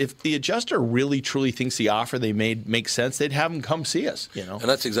this: if the adjuster really truly thinks the offer they made makes sense, they'd have them come see us. And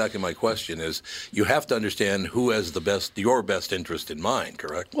that's exactly my question: is you have to understand who has your best interest in mind,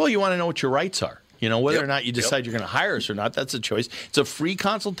 correct? Well, you want to know what your rights are. Whether or not you decide you're going to hire us or not, that's a choice. It's a free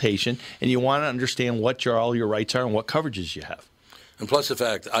consultation, and you want to understand what all your rights are and what coverages you have. And plus the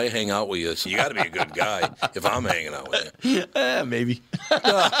fact I hang out with you, so you got to be a good guy if I'm hanging out with you. Maybe.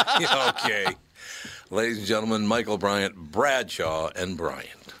 Okay. Ladies and gentlemen, Michael Bryant, Bradshaw, and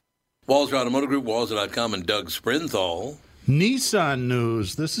Bryant. Walser Automotive Group, Walser.com, and Doug Sprinthal. Nissan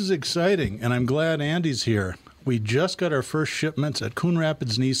news. This is exciting, and I'm glad Andy's here. We just got our first shipments at Coon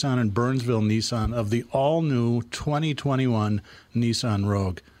Rapids Nissan and Burnsville Nissan of the all-new 2021 Nissan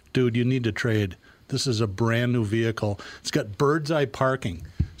Rogue. Dude, you need to trade. This is a brand-new vehicle. It's got bird's-eye parking.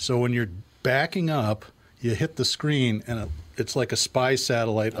 So when you're backing up, you hit the screen, and it's like a spy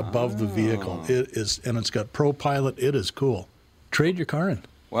satellite above the vehicle. It is, and it's got ProPilot. It is cool. Trade your car in.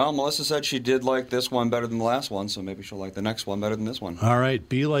 Well, Melissa said she did like this one better than the last one, so maybe she'll like the next one better than this one. All right,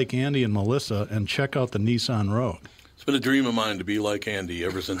 be like Andy and Melissa and check out the Nissan Rogue. It's been a dream of mine to be like Andy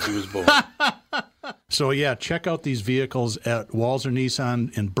ever since he was born. So, yeah, check out these vehicles at Walser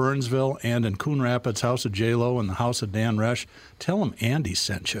Nissan in Burnsville and in Coon Rapids, House of J-Lo and the House of Dan Resch. Tell them Andy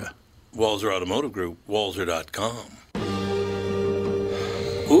sent you. Walser Automotive Group, Walser.com.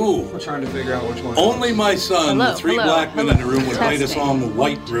 Ooh. We're trying to figure out which one. Only my son, the three black men in the room, would play the Testing. song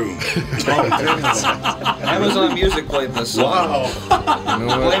White Room. Amazon Music played this song. Wow.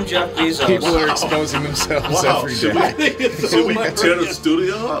 Blame Jeff Bezos. People are exposing themselves every day. Should we tear the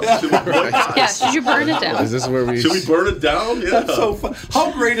studio up? Yeah, should you burn it down? Is this where we... Should we burn it down? Yeah. That's so fun.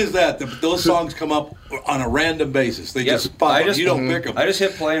 How great is that? Those songs come up on a random basis. They just pop up. You don't pick them. I just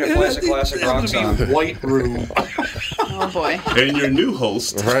hit play and it plays a classic rock song. White Room. Oh, boy. And your new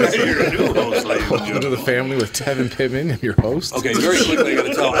host. Right. You're a new host, ladies and Welcome to gentlemen. the family with Tevin Pittman, your host. Okay, very quickly, I got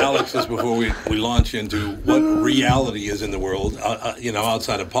to tell Alex this before we launch into what reality is in the world.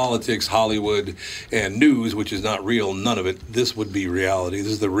 Outside of politics, Hollywood, and news, which is not real, none of it. This would be reality.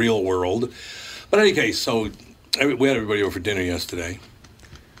 This is the real world. But in any case, so we had everybody over for dinner yesterday.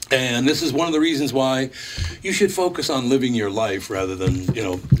 And this is one of the reasons why you should focus on living your life rather than,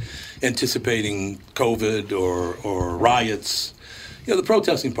 anticipating COVID or riots. The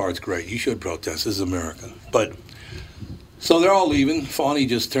protesting part's great. You should protest. This is America. But so they're all leaving. Fawny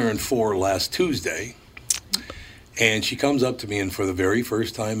just turned 4 last Tuesday. And she comes up to me, and for the very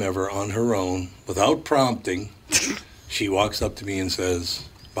first time ever on her own, without prompting, she walks up to me and says,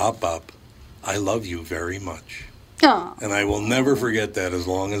 "Bop, Bop, I love you very much." Aww. And I will never forget that as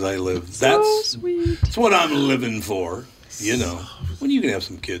long as I live. That's what I'm living for. When are you going to have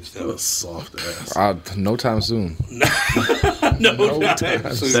some kids, though? Soft ass. No time soon. No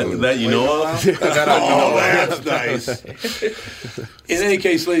time soon. That you know of? That's nice. In any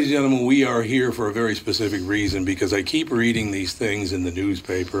case, ladies and gentlemen, we are here for a very specific reason because I keep reading these things in the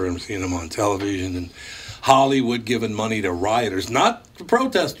newspaper and seeing them on television, and Hollywood giving money to rioters, not to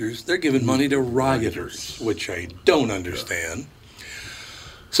protesters. They're giving money to rioters, which I don't understand.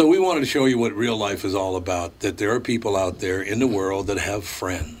 So we wanted to show you what real life is all about, that there are people out there in the world that have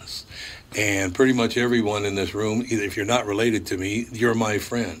friends. And pretty much everyone in this room, either if you're not related to me, you're my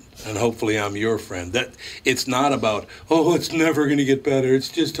friend. And hopefully I'm your friend. That it's not about, it's never going to get better. It's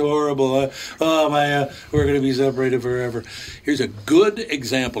just horrible. We're going to be separated forever. Here's a good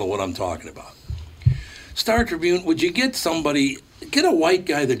example of what I'm talking about. Star Tribune, would you get a white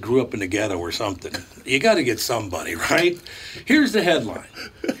guy that grew up in the ghetto or something? You got to get somebody, right? Here's the headline.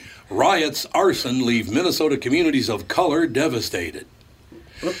 Riots, arson leave Minnesota communities of color devastated.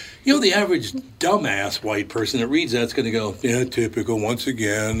 The average dumbass white person that reads that's going to go, yeah, typical, once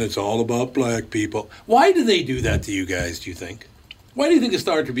again, it's all about black people. Why do they do that to you guys, do you think? Why do you think the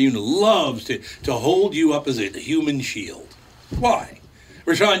Star Tribune loves to hold you up as a human shield? Why?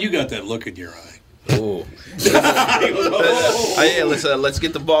 Rashawn, you got that look in your eye. Oh. Let's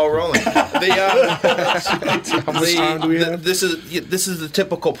get the ball rolling. How much time do we have? This is the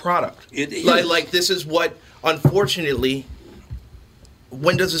typical product. It is. Like this is what, unfortunately,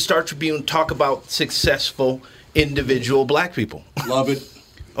 when does the Star Tribune talk about successful individual black people? Love it.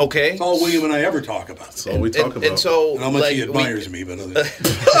 Okay. That's all William and I ever talk about. That's all we talk about. And so, how much he admires me, but other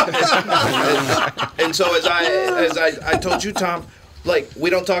and so as I told you, Tom, we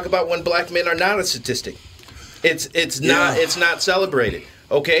don't talk about when black men are not a statistic. It's not celebrated.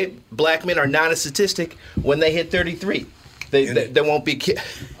 Okay, black men are not a statistic when they hit 33. They won't be.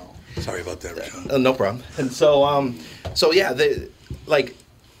 Sorry about that, Rashawn. No problem. And so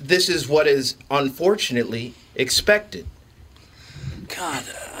this is what is unfortunately expected. God,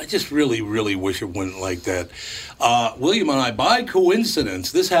 I just really, really wish it went like that. William and I, by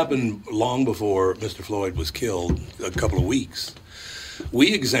coincidence, this happened long before Mr. Floyd was killed, a couple of weeks.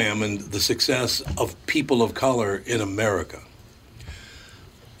 We examined the success of people of color in America.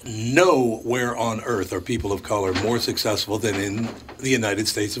 Nowhere on earth are people of color more successful than in the United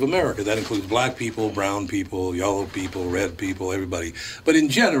States of America. That includes black people, brown people, yellow people, red people, everybody. But in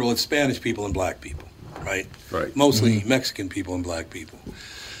general, it's Spanish people and black people, right? Right. Mostly Mexican people and black people.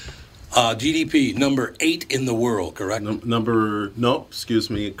 GDP, number 8 in the world, correct?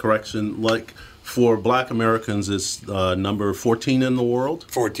 Correction. Like, for black Americans, it's number 14 in the world.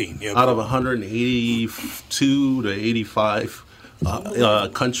 14, yeah. Out of 182 to 85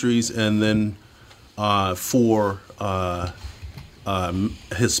 countries, and then for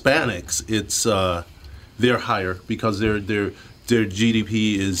Hispanics, it's they're higher because their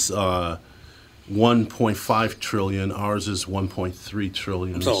GDP is 1.5 trillion. Ours is 1.3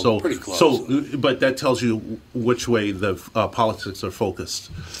 trillion. So pretty close. But that tells you which way the politics are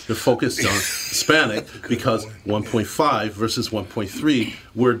focused. They're focused on Hispanic because 1.5 versus 1.3.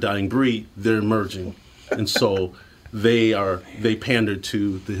 We're a dying breed. They're emerging, and so they pander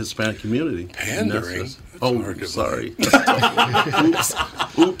to the Hispanic community. Pandering? Sorry.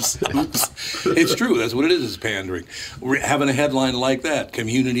 Oops. It's true. That's what it is pandering. We're having a headline like that,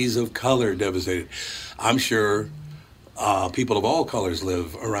 communities of color devastated. I'm sure people of all colors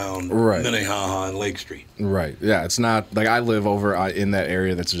live around Minnehaha and Lake Street. Right. Yeah, it's not like I live over in that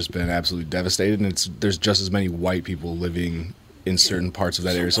area that's just been absolutely devastated, and there's just as many white people living in certain parts of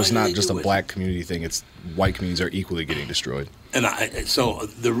that area. So it's not just a black community thing. It's white communities are equally getting destroyed. And so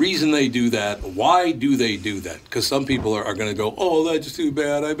the reason they do that, why do they do that? Because some people are going to go, oh, that's too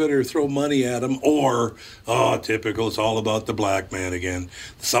bad. I better throw money at them. Or, oh, typical. It's all about the black man again.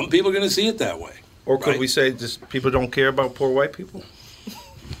 Some people are going to see it that way. Or could we say just people don't care about poor white people?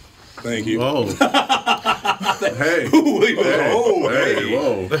 Thank you. Oh. Hey.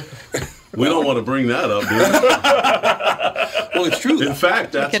 Whoa. We don't want to bring that up, do we? Well, it's true. In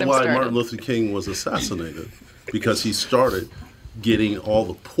fact, that's why Martin Luther King was assassinated, because he started getting all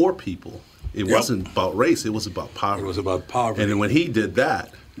the poor people. It wasn't about race, it was about poverty. It was about poverty. And then when he did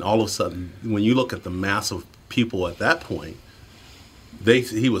that, all of a sudden, when you look at the mass of people at that point,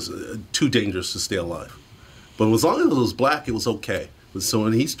 he was too dangerous to stay alive. But as long as it was black, it was okay. But so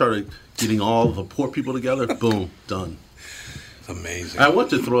when he started getting all the poor people together, boom, done. Amazing. I want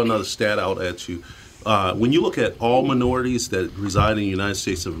to throw another stat out at you. When you look at all minorities that reside in the United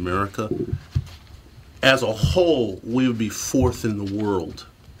States of America, as a whole, we would be 4th in the world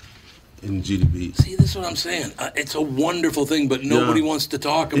in GDP. See, this is what I'm saying. It's a wonderful thing, but nobody wants to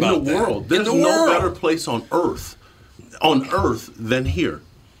talk about in the world. There's no better place on Earth than here.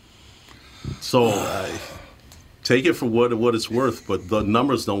 So take it for what it's worth, but the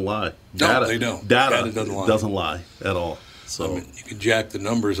numbers don't lie. No, they don't. Data doesn't lie at all. So I mean, you can jack the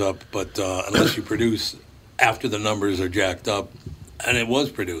numbers up, but unless you produce after the numbers are jacked up, and it was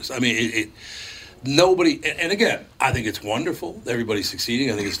produced. I mean, nobody. And again, I think it's wonderful. Everybody's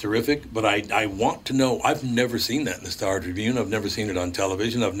succeeding. I think it's terrific. But I want to know. I've never seen that in the Star Tribune. I've never seen it on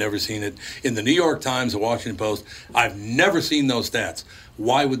television. I've never seen it in the New York Times, the Washington Post. I've never seen those stats.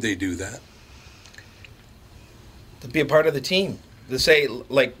 Why would they do that? To be a part of the team. To say,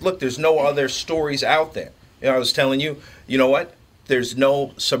 like, look, there's no other stories out there. You know, I was telling you, you know what? There's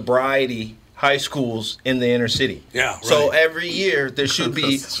no sobriety high schools in the inner city. Yeah, right. So every year there should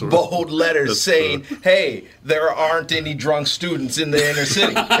be bold letters saying, hey, there aren't any drunk students in the inner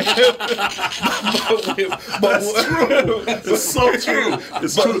city. That's true. It's so true.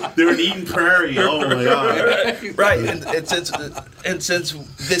 It's true. They're in Eden Prairie. Oh, my God. Right. And since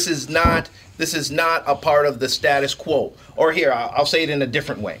this is not a part of the status quo, or here, I'll say it in a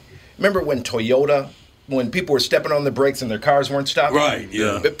different way. Remember when people were stepping on the brakes and their cars weren't stopping? Right,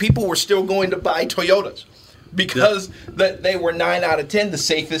 yeah. But people were still going to buy Toyotas because they were 9 out of 10 the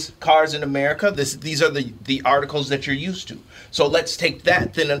safest cars in America. These are the articles that you're used to. So let's take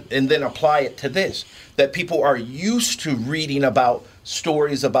that and then apply it to this, that people are used to reading about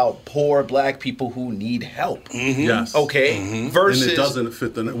stories about poor black people who need help. Mm-hmm. Yes. Okay. Mm-hmm. Versus, and it doesn't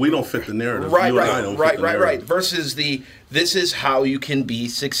fit we don't fit the narrative. Right. Versus this is how you can be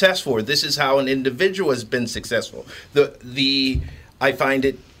successful. Or this is how an individual has been successful.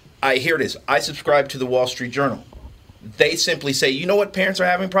 I hear this. I subscribe to the Wall Street Journal. They simply say, you know what parents are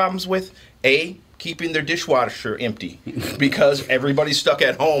having problems with? Keeping their dishwasher empty because everybody's stuck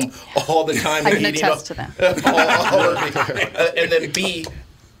at home all the time. I can attest to that. And then B,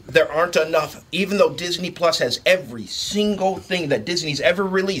 there aren't enough, even though Disney Plus has every single thing that Disney's ever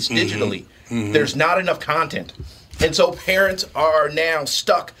released digitally, there's not enough content And so parents are now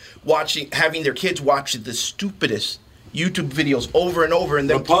stuck having their kids watch the stupidest YouTube videos over and over. And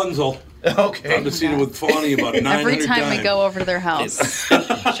Rapunzel. Okay. I've seen it with Fawny about 900 times. Every time we go over to their house,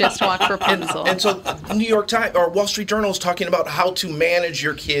 she has to watch Rapunzel. And so New York Times or Wall Street Journal is talking about how to manage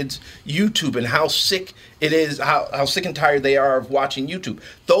your kids' YouTube and how sick it is, how sick and tired they are of watching YouTube.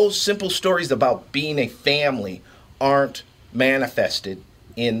 Those simple stories about being a family aren't manifested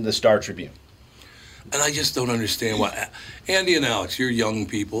in the Star Tribune. And I just don't understand why. Andy and Alex, you're young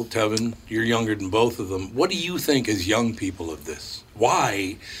people. Tevin, you're younger than both of them. What do you think as young people of this?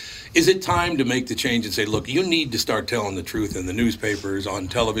 Why? Is it time to make the change and say, look, you need to start telling the truth in the newspapers, on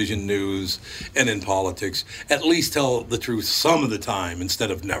television news, and in politics? At least tell the truth some of the time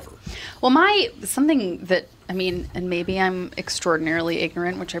instead of never. Well, something that, I mean, and maybe I'm extraordinarily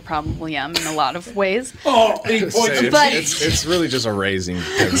ignorant, which I probably am in a lot of ways. Oh, 8 points. But it's really just a raising.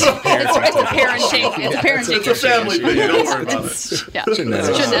 It's a parenting. It's a parenting. It's a family thing. Don't worry about it. Yeah, it's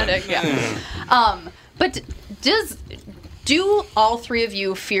genetic. Yeah. But do all three of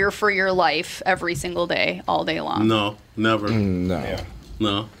you fear for your life every single day, all day long? No, never.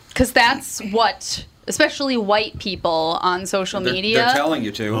 No. Because that's what, especially white people on social media. They're telling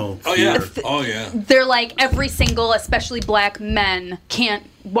you to. Oh, yeah. Oh, yeah. They're like, every single, especially black men, can't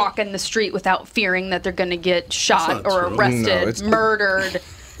walk in the street without fearing that they're going to get shot or true. arrested, murdered,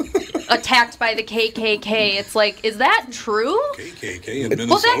 attacked by the KKK. It's like, is that true? KKK in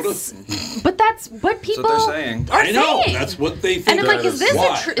Minnesota? But that's what people That's what they're saying. are I know. saying. That's what they think. And I'm like, is this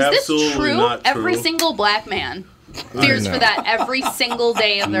Absolutely true? not true. Every single black man fears for that every single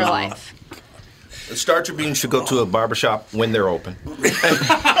day of their life. The Star Tribune should go to a barbershop when they're open, and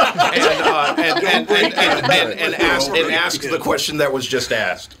ask the question that was just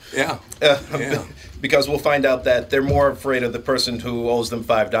asked. Yeah. Because we'll find out that they're more afraid of the person who owes them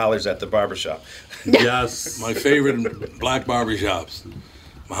 $5 at the barbershop. Yes. My favorite black barbershops.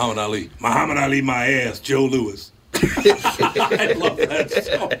 Muhammad Ali. Muhammad Ali, my ass. Joe Louis. I love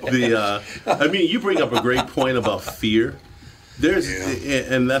that song. I mean, you bring up a great point about fear.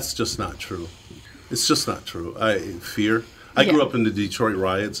 And that's just not true. It's just not true. Fear. I grew up in the Detroit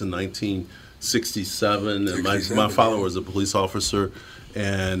riots in 1967, and my father was a police officer,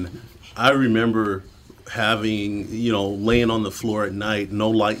 and I remember having, laying on the floor at night, no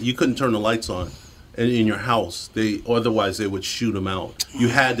light. You couldn't turn the lights on in your house. Otherwise they would shoot them out. You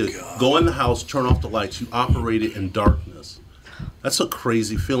had to go in the house, turn off the lights. You operated in darkness. That's a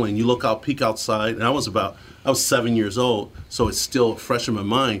crazy feeling. You peek outside, and I was 7 years old, so it's still fresh in my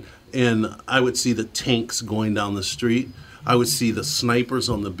mind. And I would see the tanks going down the street. I would see the snipers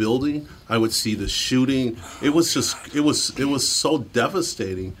on the building. I would see the shooting. It was so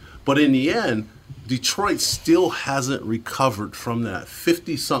devastating. But in the end, Detroit still hasn't recovered from that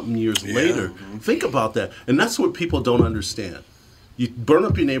 50-something years later. Think about that. And that's what people don't understand. You burn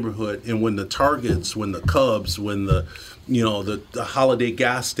up your neighborhood, and when the Targets, when the Cubs, when the Holiday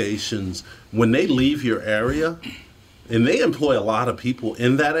gas stations, when they leave your area, and they employ a lot of people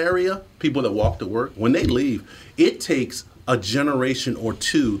in that area, people that walk to work, when they leave, it takes a generation or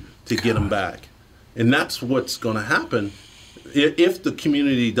two to get them back. And that's what's going to happen if the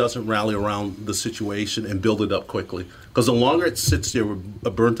community doesn't rally around the situation and build it up quickly. Because the longer it sits there with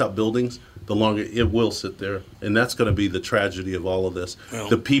burnt-out buildings, the longer it will sit there. And that's going to be the tragedy of all of this. Well,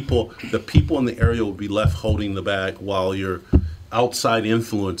 the people in the area will be left holding the bag while your outside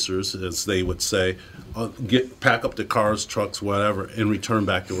influencers, as they would say, pack up the cars, trucks, whatever, and return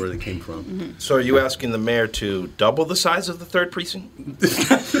back to where they came from. Mm-hmm. So are you asking the mayor to double the size of the 3rd precinct?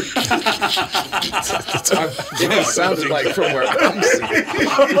 It sounded like from where I'm sitting.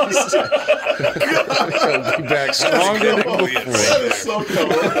 He'll be back stronger than before. That is so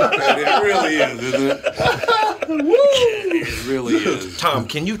cool. It really is, isn't it? It really is. Tom,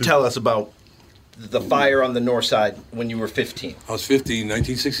 can you tell us about the fire on the north side when you were 15? I was 15,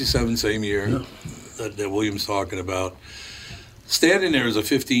 1967, same year that William's talking about. Standing there as a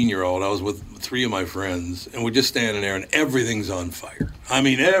 15-year-old, I was with 3 of my friends, and we're just standing there, and everything's on fire. I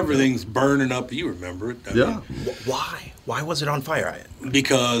mean, everything's burning up. You remember it. I mean, why? Why was it on fire?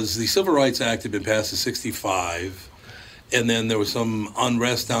 Because the Civil Rights Act had been passed in 65, and then there was some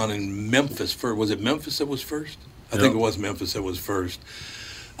unrest down in Memphis. Was it Memphis that was first? I think it was Memphis that was first.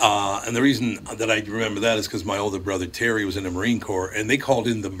 And the reason that I remember that is because my older brother Terry was in the Marine Corps, and they called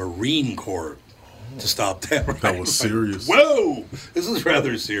in the Marine Corps to stop that. Right? That was serious. Whoa! This is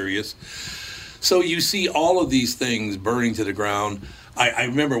rather serious. So you see all of these things burning to the ground. I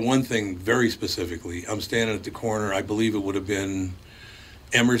remember one thing very specifically. I'm standing at the corner. I believe it would have been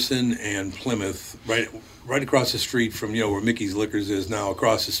Emerson and Plymouth, right across the street from where Mickey's Liquors is now.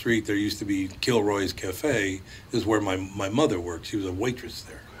 Across the street, there used to be Kilroy's Cafe, is where my mother worked. She was a waitress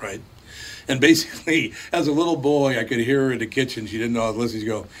there, right? And basically, as a little boy, I could hear her in the kitchen. She didn't know I was listening. She'd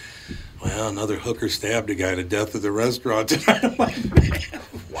go, "Well, another hooker stabbed a guy to death at the restaurant tonight." I'm like, man,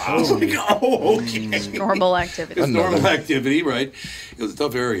 wow. I was like, oh, okay. It's normal activity. It's normal activity, right? It was a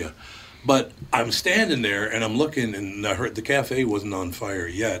tough area. But I'm standing there, and I'm looking, and I heard the cafe wasn't on fire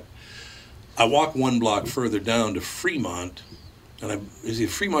yet. I walk one block further down to Fremont, and is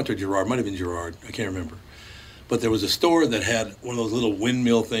it Fremont or Girard? Might have been Girard. I can't remember. But there was a store that had one of those little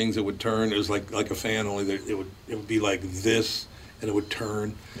windmill things that would turn. It was like a fan, only that it would be like this, and it would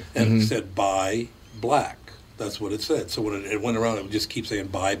turn, and it said "Buy Black." That's what it said. So when it went around, it would just keep saying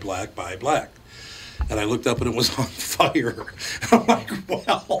 "Buy Black, Buy Black." And I looked up, and it was on fire. I'm like,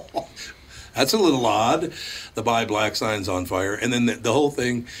 well, that's a little odd. The Buy Black sign's on fire. And then the whole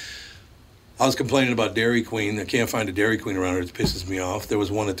thing, I was complaining about Dairy Queen. I can't find a Dairy Queen around here. It pisses me off. There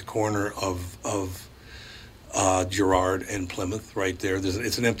was one at the corner of Girard and Plymouth right there.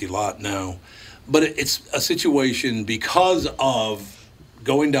 It's an empty lot now. But it's a situation because of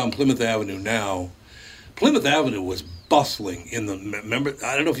going down Plymouth Avenue now. Plymouth Avenue was bustling remember,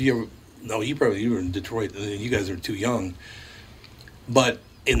 I don't know if you ever, no, you were in Detroit. You guys are too young. But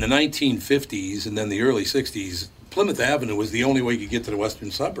in the 1950s and then the early 60s, Plymouth Avenue was the only way you could get to the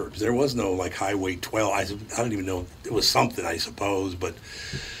western suburbs. There was no like Highway 12. I don't even know. It was something, I suppose. But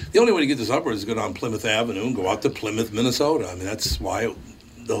the only way to get to the suburbs is to go down Plymouth Avenue and go out to Plymouth, Minnesota. I mean, that's why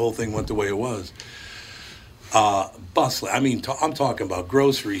the whole thing went the way it was. Bustling. I mean, I'm talking about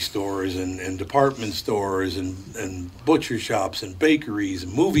grocery stores and department stores and butcher shops and bakeries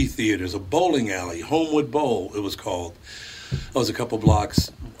and movie theaters, a bowling alley, Homewood Bowl, it was called. That was a couple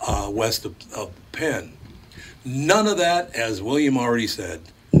blocks west of Penn. None of that, as William already said,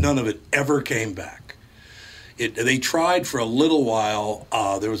 none of it ever came back. They tried for a little while.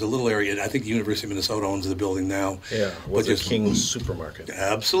 There was a little area, I think the University of Minnesota owns the building now. Yeah, was it King's Supermarket?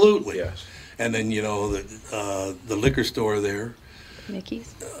 Absolutely. Yes. And then, the liquor store there.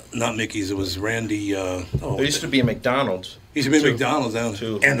 Mickey's? Not Mickey's, it was Randy. There used to be a McDonald's. Used to be a McDonald's down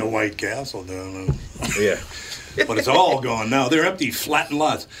there. And the White Castle down there. Yeah. But it's all gone now. They're empty, flattened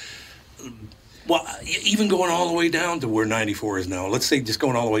lots. Well, even going all the way down to where 94 is now, let's say just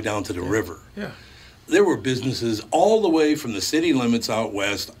going all the way down to the river. Yeah. There were businesses all the way from the city limits out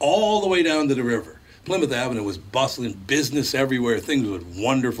west, all the way down to the river. Plymouth Avenue was bustling, business everywhere, things were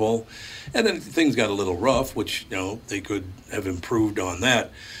wonderful. And then things got a little rough, which, they could have improved on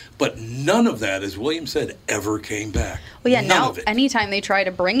that. But none of that, as William said, ever came back. Well, yeah, none now of it. anytime they try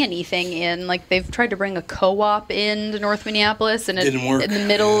to bring anything in, like they've tried to bring a co-op into North Minneapolis, and Didn't work. in the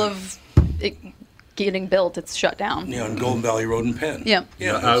middle of it getting built, it's shut down. Yeah, on Golden Valley Road in Penn. Yeah.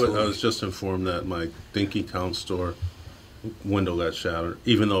 Yeah, I was just informed that my Dinkytown store window got shattered,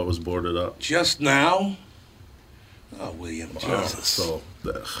 even though it was boarded up. Just now? Oh, William, Jesus. So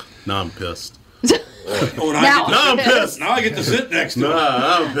now I'm pissed. Now I'm pissed. Now I get to sit next to him.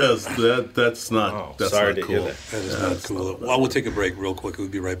 I'm pissed. That's not. That's sorry not to cool. hear that. That is not cool. Well, we'll take a break real quick. We'll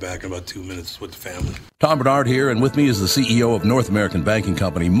be right back in about 2 minutes with the family. Tom Bernard here, and with me is the CEO of North American Banking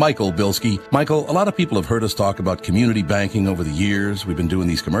Company, Michael Bilski. Michael, a lot of people have heard us talk about community banking over the years. We've been doing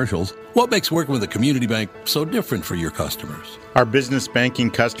these commercials. What makes working with a community bank so different for your customers? Our business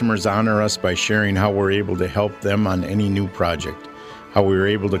banking customers honor us by sharing how we're able to help them on any new project, how we were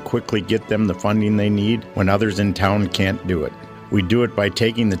able to quickly get them the funding they need when others in town can't do it. We do it by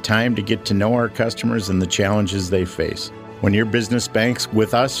taking the time to get to know our customers and the challenges they face. When your business banks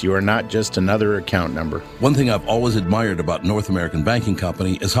with us, you are not just another account number. One thing I've always admired about North American Banking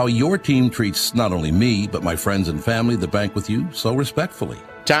Company is how your team treats not only me, but my friends and family that bank with you so respectfully.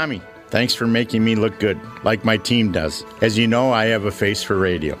 Tommy, thanks for making me look good, like my team does. As you know, I have a face for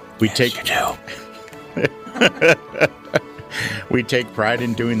radio. We take pride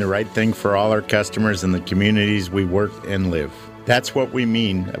in doing the right thing for all our customers and the communities we work and live. That's what we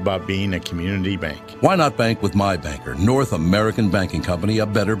mean about being a community bank. Why not bank with my banker, North American Banking Company, a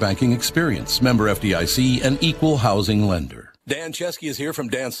better banking experience, member FDIC, and equal housing lender. Dan Chesky is here from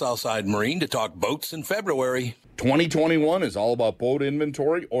Dan Southside Marine to talk boats in February. 2021 is all about boat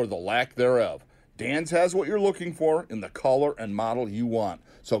inventory or the lack thereof. Dan's has what you're looking for in the color and model you want.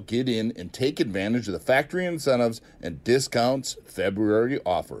 So get in and take advantage of the factory incentives and discounts February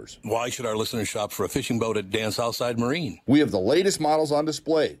offers. Why should our listeners shop for a fishing boat at Dan Southside Marine? We have the latest models on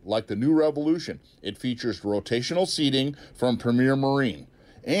display, like the new Revolution. It features rotational seating from Premier Marine.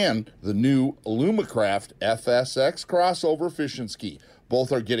 And the new Alumacraft FSX crossover fishing ski.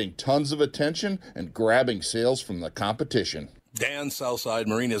 Both are getting tons of attention and grabbing sales from the competition. Dan Southside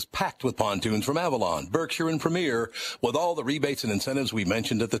Marine is packed with pontoons from Avalon, Berkshire, and Premier with all the rebates and incentives we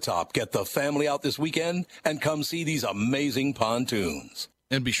mentioned at the top. Get the family out this weekend and come see these amazing pontoons.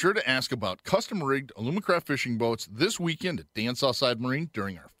 And be sure to ask about custom-rigged Alumacraft fishing boats this weekend at Dan Southside Marine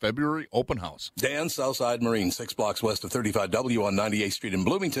during our February open house. Dan Southside Marine, 6 blocks west of 35W on 98th Street in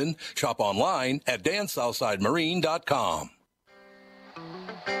Bloomington. Shop online at dansouthsidemarine.com.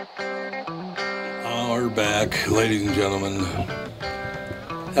 We're back, ladies and gentlemen.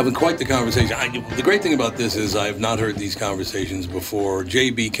 Having quite the conversation. The great thing about this is I have not heard these conversations before.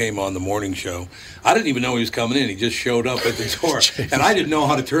 JB came on the morning show. I didn't even know he was coming in. He just showed up at the door. And I didn't know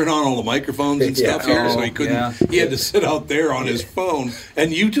how to turn on all the microphones and stuff here, so he couldn't. Yeah. He had to sit out there on his phone.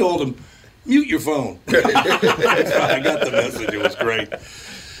 And you told him, mute your phone. I got the message. It was great.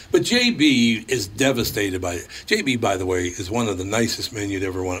 But JB is devastated by it. JB, by the way, is one of the nicest men you'd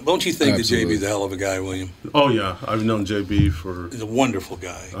ever want. Don't you think Absolutely. that JB's a hell of a guy, William? Oh, yeah. I've known JB for... He's a wonderful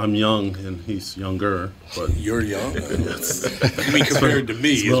guy. I'm young, and he's younger. But you're young? I mean, compared to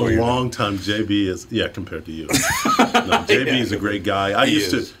me. It's been a long time. JB is... Yeah, compared to you. No, JB is a great guy. I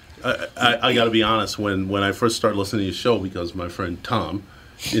used to... I got to be honest. When I first started listening to your show, because my friend Tom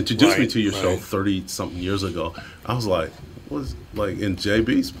introduced me to your show 30-something years ago, I was like... and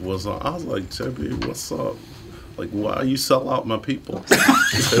JB's was on. I was like, JB, what's up? Like, why you sell out my people?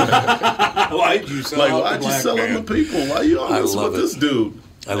 Why'd you sell out my people? Why you on this with this dude?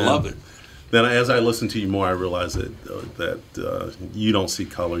 I love it. Then as I listen to you more, I realize that you don't see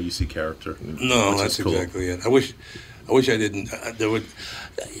color, you see character. No, that's cool. Exactly it. I wish I didn't. There would,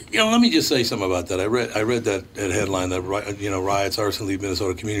 let me just say something about that. I read that headline that riots, arson leave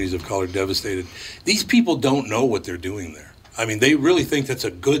Minnesota communities of color devastated. These people don't know what they're doing there. I mean, they really think that's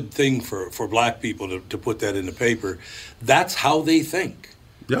a good thing for black people to put that in the paper. That's how they think.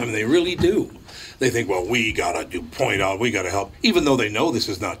 Yeah. I mean, they really do. They think, well, we got to point out, we got to help. Even though they know this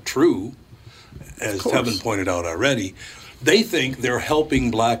is not true, as Tevin pointed out already, they think they're helping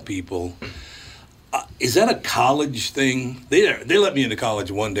black people. Is that a college thing? They let me into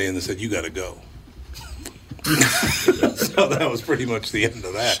college one day and they said, you got to go. So that was pretty much the end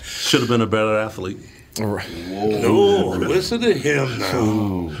of that. Should have been a better athlete. Right. No, listen to him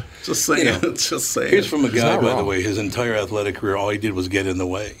now. Just saying. Just saying. Here's from a guy, by the way, his entire athletic career, all he did was get in the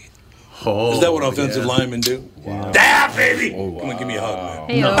way. Is that what offensive linemen do? Wow. Ah, baby! Come on, give me a hug, man.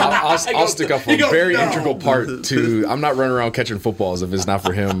 Hey, I'll stick up for a very integral part to. I'm not running around catching footballs if it's not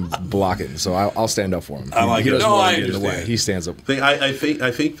for him blocking. So I'll stand up for him. I like he it. doesn't No, want I to get in the way. He stands up. I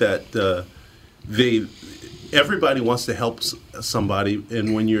think that everybody wants to help somebody,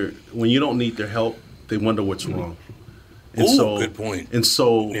 and when you don't need their help, they wonder what's wrong. And good point. And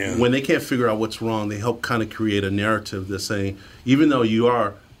so when they can't figure out what's wrong, they help kind of create a narrative that's saying, even though you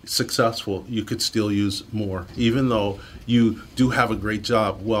are successful, you could still use more. Even though you do have a great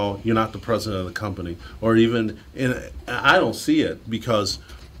job, well, you're not the president of the company. Or even, and I don't see it because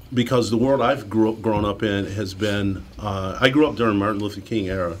the world I've grown up in has been, I grew up during Martin Luther King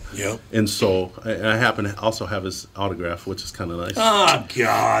era. Yep. And so I happen to also have his autograph, which is kind of nice. Oh,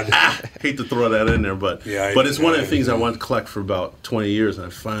 God. Hate to throw that in there, but it's one of the things I wanted to collect for about 20 years, and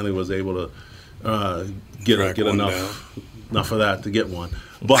I finally was able to get enough of that to get one.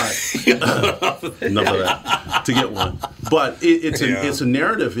 But enough of that to get one. But it's a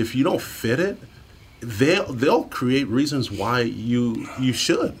narrative. If you don't fit it, they'll create reasons why you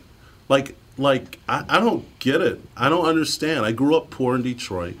should. Like I don't get it. I don't understand. I grew up poor in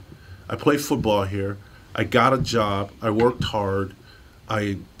Detroit. I played football here. I got a job. I worked hard.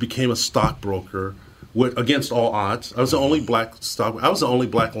 I became a stockbroker against all odds. I was the only black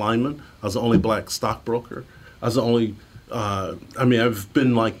lineman. I was the only black stockbroker. I was the only. I've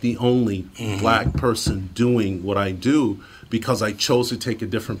been like the only black person doing what I do because I chose to take a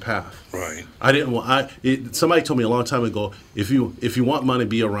different path. Right. I didn't. Somebody told me a long time ago, if you want money,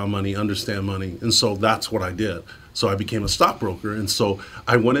 be around money, understand money, and so that's what I did. So I became a stockbroker, and so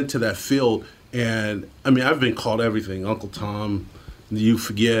I went into that field. And I've been called everything, Uncle Tom. You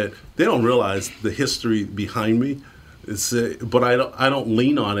forget. They don't realize the history behind me. But I don't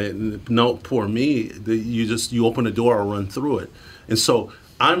lean on it. And no, poor me. You open the door, I'll run through it. And so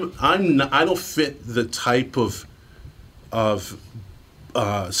I don't fit the type of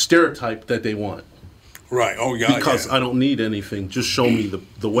stereotype that they want. Right. Oh yeah. Because I don't need anything. Just show me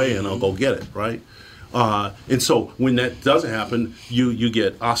the way, and I'll go get it. Right. And so when that doesn't happen, you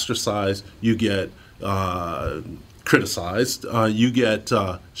get ostracized. You get criticized, you get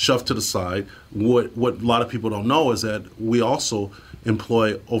shoved to the side. What a lot of people don't know is that we also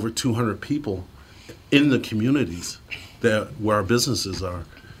employ over 200 people in the communities where our businesses are.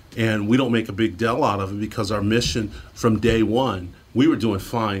 And we don't make a big deal out of it because our mission from day one, we were doing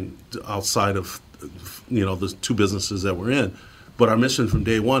fine outside of, the 2 businesses that we're in. But our mission from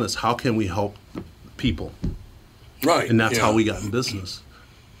day one is how can we help people? Right. And that's how we got in business.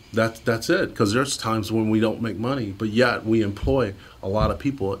 That's it. Because there's times when we don't make money, but yet we employ a lot of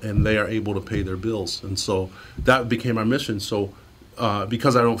people and they are able to pay their bills. And so that became our mission. So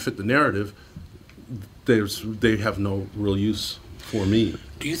because I don't fit the narrative, they have no real use for me.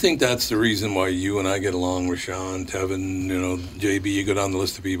 Do you think that's the reason why you and I get along, Rashawn, Tevin, JB, you go down the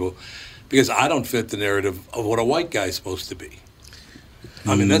list of people? Because I don't fit the narrative of what a white guy's supposed to be.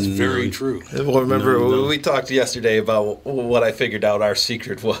 I mean, that's very true. Well, remember, we talked yesterday about what I figured out our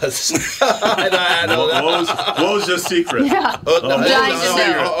secret was. What was your secret? Yeah.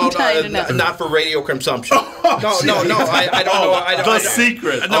 Not for radio consumption. No. I don't know. The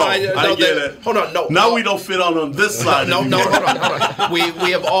secret. No, I get it. Hold on. No. Now we don't fit on this side. No. Hold on.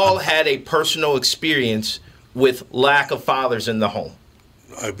 We have all had a personal experience with lack of fathers in the home.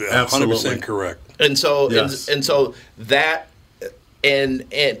 100% correct. And so, yes. and so that. And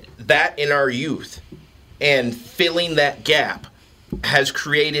that in our youth and filling that gap has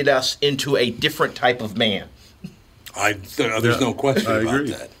created us into a different type of man. There's no question about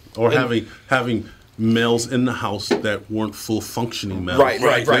that. Or having males in the house that weren't full functioning males. Right.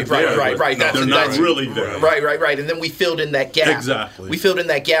 They're not really there. Right. And then we filled in that gap. Exactly. We filled in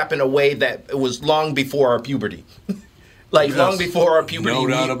that gap in a way that was long before our puberty. Long before our puberty, no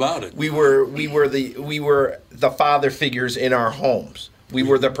doubt about it. We were the father figures in our homes. We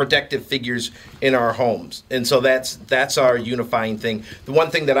were the protective figures in our homes, and so that's our unifying thing. The one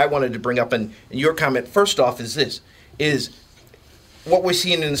thing that I wanted to bring up in your comment first off is what we're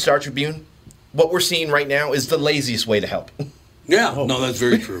seeing in the Star Tribune. What we're seeing right now is the laziest way to help. Yeah, no, that's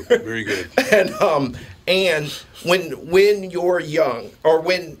very true. Very good. And when you're young, or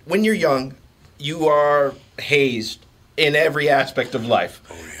when you're young, you are hazed in every aspect of life,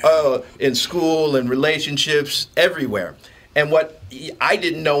 in school, in relationships, everywhere. And what I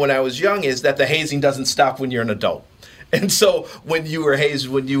didn't know when I was young is that the hazing doesn't stop when you're an adult. And so when you were hazed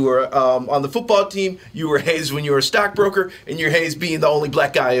when you were on the football team, you were hazed when you were a stockbroker, and you're hazed being the only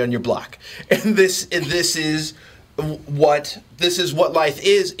black guy on your block. And this is what life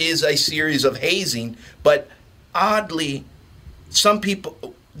is a series of hazing. But oddly, some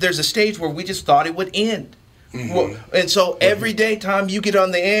people, there's a stage where we just thought it would end. Mm-hmm. Well, and so every day, Tom, you get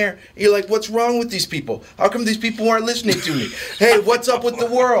on the air, you're like, what's wrong with these people? How come these people aren't listening to me? Hey, what's up with the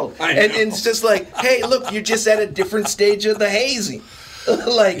world? And it's just like, hey, look, you're just at a different stage of the hazing.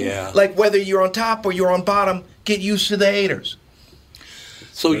 Like whether you're on top or you're on bottom, get used to the haters.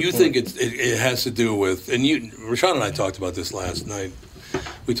 So you think it has to do with, and Rashawn and I talked about this last night.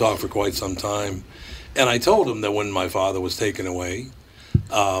 We talked for quite some time. And I told him that when my father was taken away,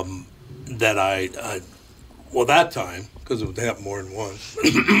 that that time, because it happened more than once.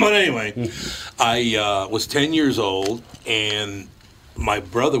 But anyway, I was 10 years old, and my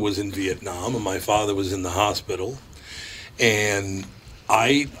brother was in Vietnam, and my father was in the hospital. And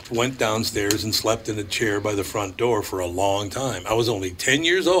I went downstairs and slept in a chair by the front door for a long time. I was only 10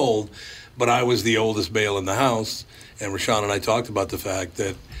 years old, but I was the oldest male in the house. And Rashawn and I talked about the fact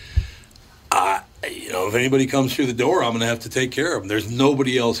that if anybody comes through the door, I'm going to have to take care of them. There's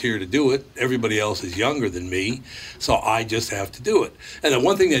nobody else here to do it. Everybody else is younger than me, so I just have to do it. And the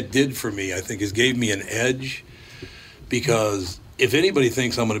one thing that did for me, I think, is gave me an edge, because if anybody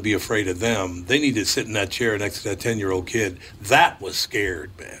thinks I'm going to be afraid of them, they need to sit in that chair next to that 10-year-old kid. That was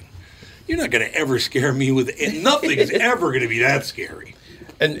scared, man. You're not going to ever scare me with it. Nothing's ever going to be that scary.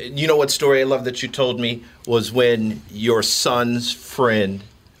 And you know what story I love that you told me was when your son's friend,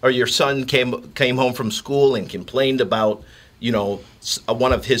 or your son came home from school and complained about,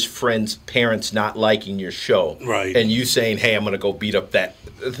 one of his friend's parents not liking your show. Right. And you saying, hey, I'm going to go beat up that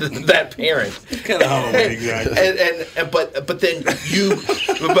parent. Kind of how it went, exactly. But then you...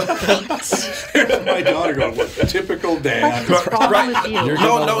 My daughter going, what, typical dad. What's wrong with you? You're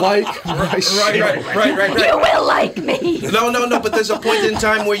gonna like my show. Right. You will like me. No. But there's a point in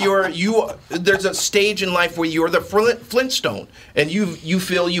time where there's a stage in life where you're the Flintstone, and you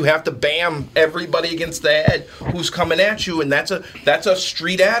feel you have to bam everybody against the head who's coming at you, and that's a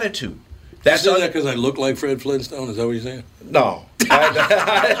street attitude. That's that because I look like Fred Flintstone? Is that what you're saying? No. He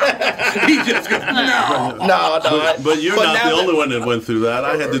just goes, no. But you're not the only one that went through that.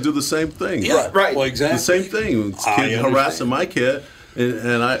 I had to do the same thing. Yeah, right. Well, exactly. The same thing. Kid harassing my kid,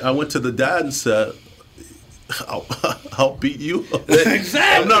 and I went to the dad and said, I'll beat you.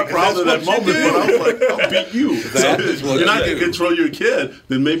 Exactly. I'm not proud of that moment, but I was like, I'll beat you. You're not going to control your kid,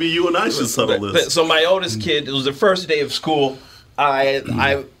 then maybe you and I should settle this. So my oldest kid, it was the first day of school.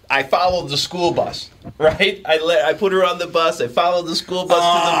 I I followed the school bus, right? I put her on the bus. I followed the school bus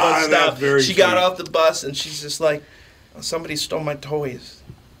to the bus stop. She got off the bus, and she's just like, somebody stole my toys.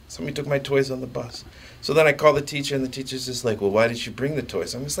 Somebody took my toys on the bus. So then I call the teacher, and the teacher's just like, well, why did you bring the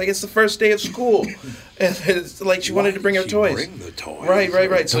toys? I'm just like, it's the first day of school. And it's like she wanted to bring her toys. Bring the toys?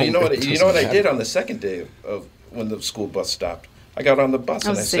 Right. So you know what I did on the second day of when the school bus stopped? I got on the bus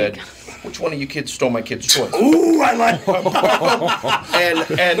and I said, which one of you kids stole my kid's toys? Ooh, I like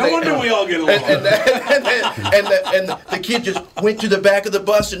and no wonder we all get along. And the kid just went to the back of the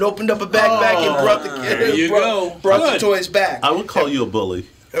bus and opened up a backpack and brought the toys back. I would call you a bully.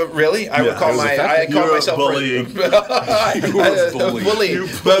 Really? I would call myself bullying. Bullying.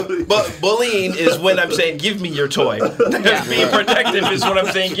 But bullying is when I'm saying, give me your toy. Being protective is when I'm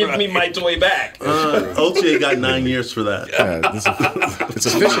saying, give me my toy back. OJ got 9 years for that. It's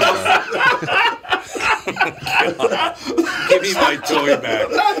official. Give me my toy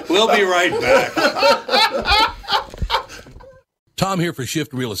back. We'll be right back. Tom here for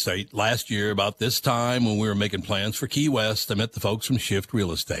Shift Real Estate. Last year, about this time when we were making plans for Key West, I met the folks from Shift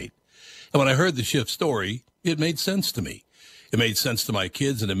Real Estate. And when I heard the Shift story, it made sense to me. It made sense to my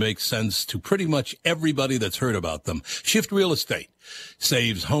kids, and it makes sense to pretty much everybody that's heard about them. Shift Real Estate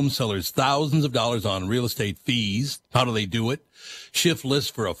saves home sellers thousands of dollars on real estate fees. How do they do it? Shift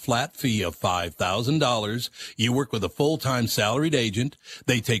lists for a flat fee of $5,000. You work with a full-time salaried agent.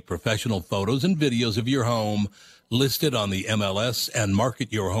 They take professional photos and videos of your home, list it on the MLS, and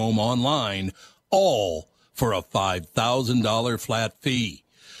market your home online, all for a $5,000 flat fee.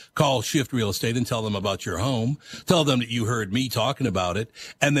 Call Shift Real Estate and tell them about your home. Tell them that you heard me talking about it,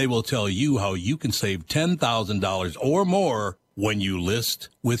 and they will tell you how you can save $10,000 or more when you list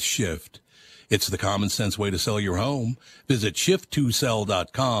with Shift. It's the common sense way to sell your home. Visit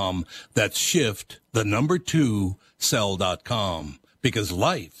shift2sell.com. That's shift, the number 2, sell.com. Because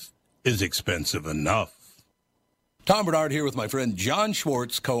life is expensive enough. Tom Bernard here with my friend John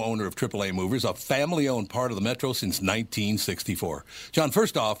Schwartz, co-owner of AAA Movers, a family-owned part of the Metro since 1964. John,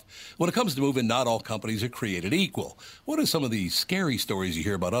 first off, when it comes to moving, not all companies are created equal. What are some of the scary stories you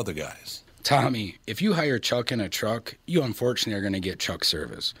hear about other guys? Tommy, if you hire Chuck in a truck, you unfortunately are going to get Chuck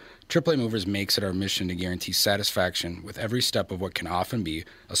service. AAA Movers makes it our mission to guarantee satisfaction with every step of what can often be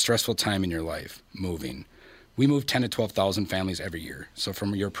a stressful time in your life, moving. We move 10 to 12,000 families every year, so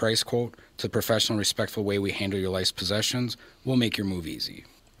from your price quote to the professional, respectful way we handle your life's possessions, we'll make your move easy.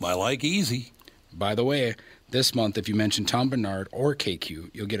 I like easy. By the way, this month, if you mention Tom Bernard or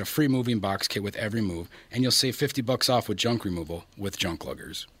KQ, you'll get a free moving box kit with every move, and you'll save $50 off with junk removal with Junk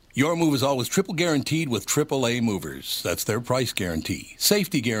Luggers. Your move is always triple guaranteed with AAA Movers. That's their price guarantee,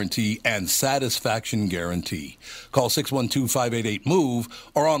 safety guarantee, and satisfaction guarantee. Call 612-588-MOVE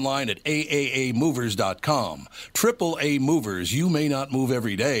or online at aaamovers.com. AAA Movers. You may not move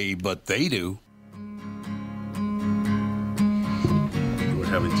every day, but they do. We're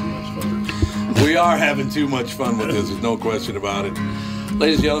having too much fun. We are having too much fun with this. There's no question about it.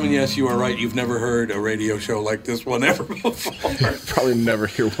 Ladies and gentlemen, yes, you are right. You've never heard a radio show like this one ever before. Probably never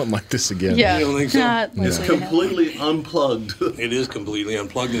hear one like this again. Yeah. You don't think so? It's completely unplugged. It is completely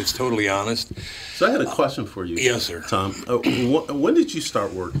unplugged, and it's totally honest. So I had a question for you. Yes, sir. Tom, when did you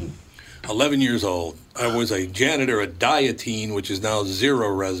start working? 11 years old. I was a janitor at Diatine, which is now Zero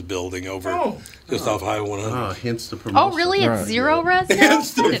Res building over just off Highway 100. Hence the promotion. Oh, really? It's Zero Res now?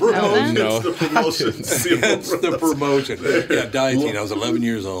 Hence the promotion. Hence the promotion. Hence the promotion. Yeah, Diatine. I was 11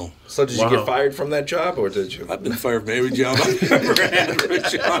 years old. So did you get fired from that job, or did you? I've been fired from every job I've ever had,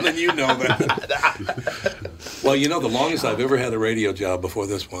 John, and you know that. Well, you know, the longest I've ever had a radio job before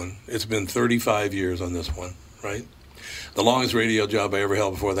this one, it's been 35 years on this one, right? The longest radio job I ever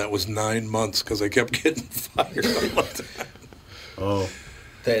held before that was 9 months because I kept getting fired all the time. Oh.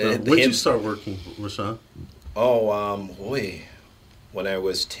 When did you start working, Rashawn? Oh, boy. When I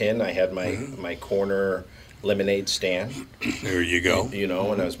was 10, I had my corner lemonade stand. There you go. You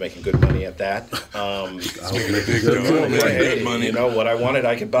know, and I was making good money at that. Making a big dough, making good money. You know, what I wanted,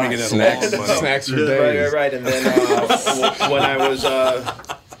 I could buy. Snacks for days. Right. And then when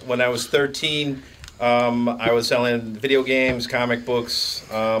I was 13, I was selling video games, comic books,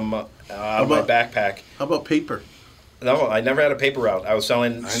 my backpack. How about paper? No, I never had a paper route. I was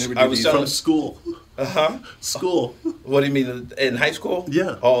selling. I was selling from school. School. What do you mean in high school?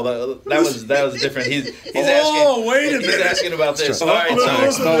 Yeah. Oh, that was different. He's asking. Wait a minute. He's asking about this. All right,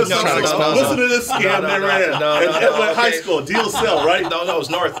 listen to this scam they ran. High school, deal sell, right? No, it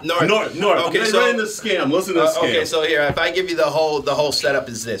was north. Okay, so ran the scam. Listen to this scam. Okay, so here, if I give you the whole setup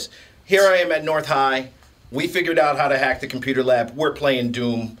is this. Here I am at North High. We figured out how to hack the computer lab. We're playing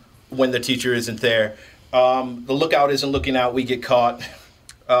Doom when the teacher isn't there. The lookout isn't looking out. We get caught.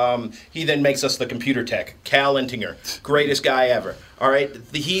 He then makes us the computer tech. Cal Entinger, greatest guy ever. All right,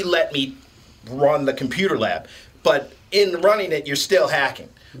 he let me run the computer lab, but in running it, you're still hacking.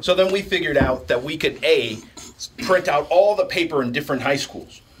 So then we figured out that we could print out all the paper in different high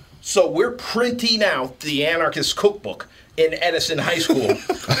schools. So we're printing out the Anarchist Cookbook in Edison High School,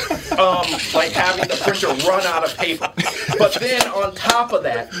 like having the printer run out of paper. But then on top of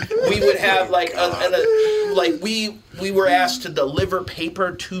that, we would have we were asked to deliver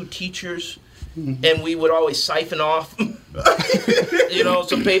paper to teachers, and we would always siphon off, some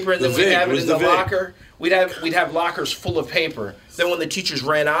paper, and then we'd have it in the locker. We'd have lockers full of paper. Then when the teachers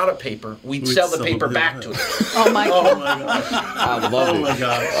ran out of paper, we'd sell the paper back to them. Oh my God! I love it. Oh my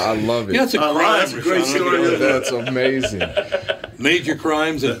God! I love it. Yeah, it's a crime. That's a great story. That's amazing. Major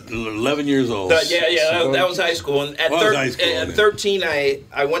crimes at 11 years old. That was high school. And at 13, I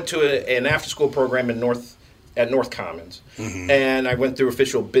went to an after-school program at North Commons, and I went through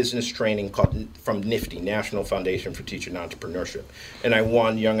official business training from NIFTY, National Foundation for Teaching Entrepreneurship, and I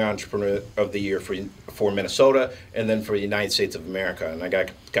won Young Entrepreneur of the Year for Minnesota, and then for the United States of America, and I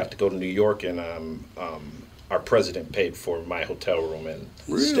got to go to New York, and our president paid for my hotel room and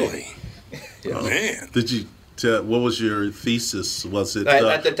Really? Yeah. Oh, man! Did you? What was your thesis? Was it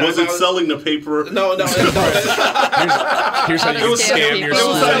at the time was it selling the paper? No. Here's how you scam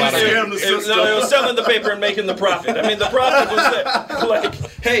yourself. It was selling the paper and making the profit. I mean, the profit was that, like,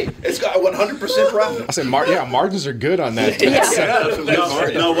 hey, it's got 100% profit. I said, margins are good on that.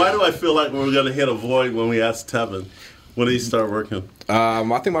 Now, why do I feel like we're going to hit a void when we ask Tevin? When did he start working? I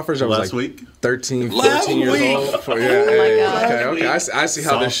think my first job was last week. 13, 14 years old. Okay. I see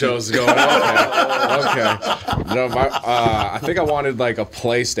how this show's going. Okay. No, I think I wanted like a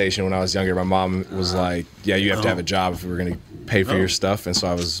PlayStation when I was younger. My mom was like, "Yeah, you have to have a job if we were going to pay for your stuff." And so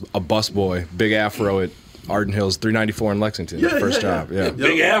I was a busboy, big afro at Arden Hills 394 in Lexington. First job.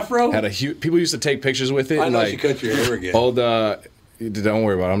 Big afro. Had a huge. People used to take pictures with it. I know like, you cut your hair again. Old. Don't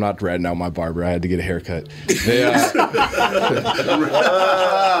worry about it. I'm not ratting out my barber. I had to get a haircut.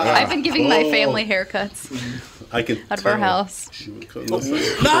 I've been giving my family haircuts. I can out of our house.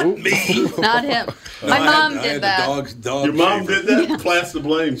 Not me. Not him. My mom did that. Your mom did that? Yeah. Plants the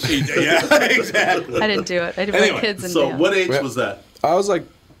blame. Yeah, exactly. I didn't do it. I did my kids and So dance. what age was that? I was like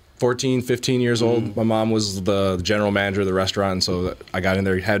 14, 15 years old. My mom was the general manager of the restaurant, and so I got in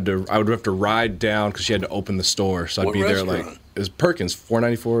there. I would have to ride down because she had to open the store. So I'd be there like it was Perkins,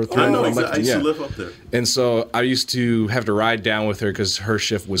 494. I know exactly. I used to live up there. And so I used to have to ride down with her because her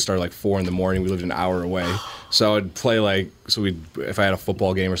shift would start like 4 in the morning. We lived an hour away. So I'd play if I had a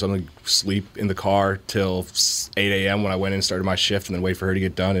football game or something, sleep in the car till 8 a.m. when I went in and started my shift, and then wait for her to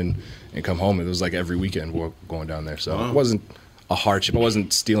get done and come home. It was like every weekend going down there. So it wasn't a hardship. I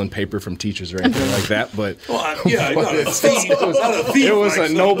wasn't stealing paper from teachers or anything like that, but it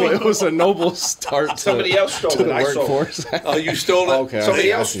was a noble start Somebody else stole to the it. workforce. Oh, you stole it? Okay.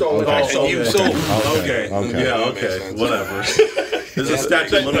 Somebody else stole it also. And you sold it. Okay. Yeah, okay. Whatever. There's a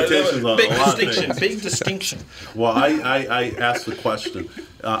statute of limitations on a lot of things. Big distinction. Well, I asked the question.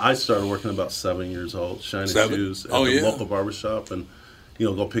 I started working about 7 years old, shining shoes at the local barbershop, and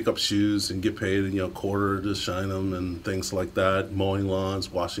go pick up shoes and get paid a quarter to shine them and things like that. Mowing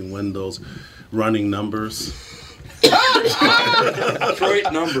lawns, washing windows, running numbers.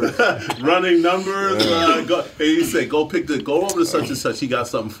 Detroit numbers. Running numbers. He said, go over to such and such. He got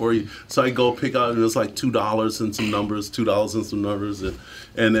something for you. So I go pick out. It was like $2 and some numbers.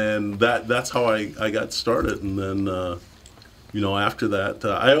 And then that's how I got started. And then after that,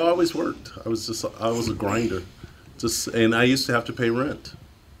 I always worked. I was a grinder. And I used to have to pay rent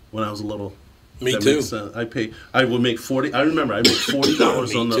when I was little. Me too. I would make $40. I remember I made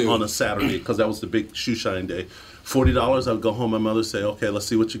 $40 on a Saturday because that was the big shoe shine day. $40. I would go home. My mother would say, "Okay, let's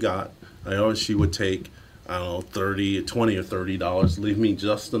see what you got." She would take, I don't know, $20 or $30, leave me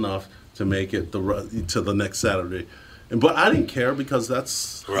just enough to make it to the next Saturday. But I didn't care because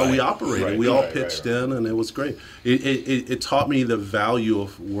that's how we operated. We all pitched in, and it was great. It taught me the value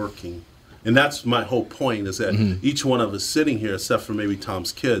of working. And that's my whole point, is that each one of us sitting here, except for maybe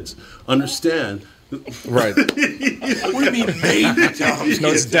Tom's kids, understand. Right. What do you mean maybe Tom's No,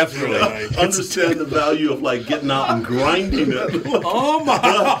 it's definitely. Understand the value of getting out and grinding it. Oh my!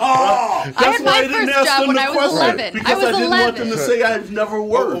 I had my first job when I was 11. Because I didn't want them to say I've never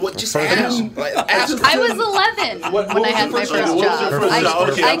worked. Just ask. I was 11 when I had my first job.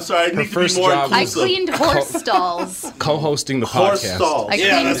 Okay, I'm sorry. I need to be more inclusive. I cleaned horse stalls. Co-hosting the Horse podcast. stalls. I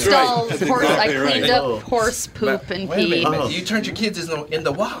cleaned stalls. I cleaned up horse poop and pee. Wait a minute. You turned your kids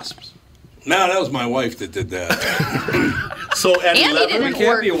into wasps. No, that was my wife that did that. So at Andy 11, didn't We can't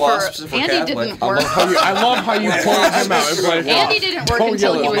work be wasps for if we're Andy Catholic. didn't work. I love how you pulled him out. Everybody, Andy didn't work Don't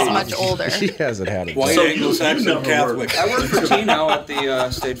until yell he at was me. much older. She hasn't had it. White So Anglo-Saxon you never Catholic. I work for T now at the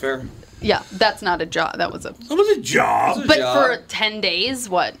State Fair. Yeah, that's not a job. That was a. That was a job. But for 10 days,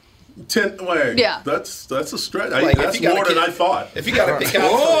 what? 10. Wait. Yeah. That's a stretch. Like, if That's you gotta more than keep- I thought. If you got to pick out,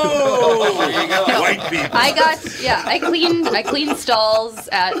 Oh, there you go. White people. I cleaned stalls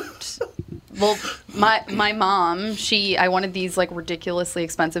at. Well, my mom, I wanted these like ridiculously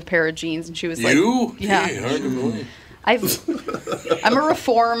expensive pair of jeans, and she was like, You? yeah. Gee, hard to believe. I'm a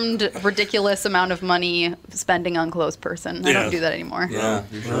reformed, ridiculous amount of money spending on clothes person. I Yeah. don't do that anymore. Yeah.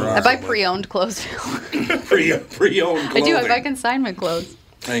 I buy pre-owned clothes now. Pre-owned clothing. I do. I buy consignment clothes.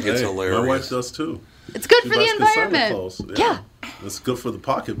 I think it's hilarious. My wife does too. It's good She for the buys consignment environment. clothes. Yeah. It's good for the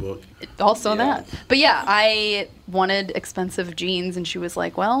pocketbook. Also that. But yeah, I wanted expensive jeans, and she was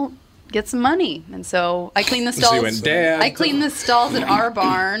like, well, get some money. And so I cleaned the So stalls. you went, "Dad." I cleaned the stalls at our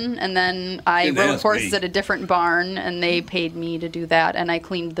barn, and then I Didn't rode ask horses me. at a different barn, and they paid me to do that. And I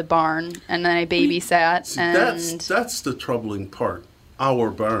cleaned the barn, and then I babysat. See, And that's the troubling part. Our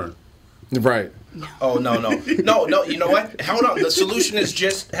barn. Right. oh no. You know what? Hold on. The solution has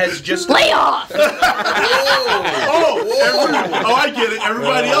just lay off. I get it.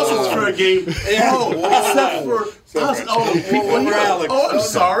 Everybody else is fair game. Except for us. I'm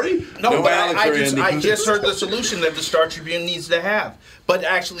sorry. No, No but Alex I or just Andy. I just heard the solution that the Star Tribune needs to have. But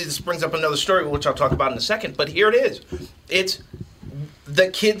actually, this brings up another story, which I'll talk about in a second. But here it is. It's the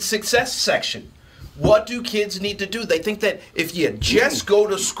kids' success section. What do kids need to do? They think that if you just go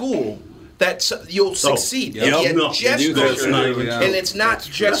to school, that you'll succeed. Yep. If you No, just you do go that. to school, That's not and it's not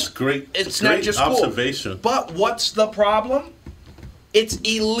just That's great. It's great not just school. observation. But what's the problem? It's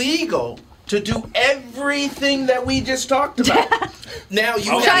illegal to do everything that we just talked about. Now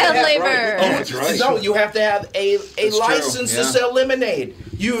you have Child to have, labor. Oh, That's right. No, you have to have a That's license true, to yeah. sell lemonade.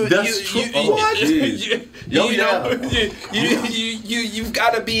 That's true. Oh, geez. You've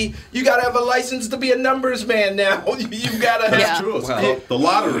got to have a license to be a numbers man now. You've got to have. That's true. It's Well, called the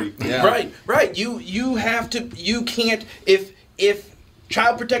lottery. Yeah. Right. You have to. You can't. If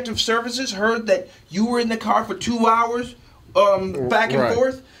Child Protective Services heard that you were in the car for 2 hours, back and Right.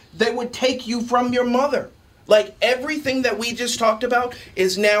 forth, they would take you from your mother. Like everything that we just talked about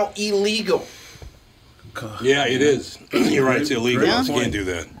is now illegal. Yeah, it is. You're right. It's illegal. Great You point. can't do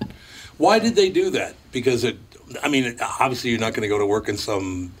that. Why did they do that? Because obviously you're not going to go to work in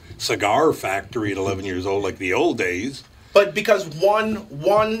some cigar factory at 11 years old like the old days. But because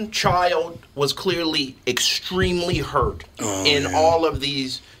one child was clearly extremely hurt in all of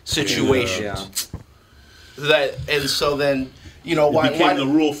these situations. And so then, why became the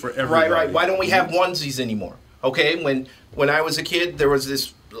rule for everybody. Right. Why don't we have onesies anymore? Okay, when I was a kid, there was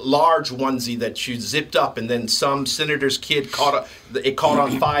this large onesie that you zipped up, and then some senator's kid caught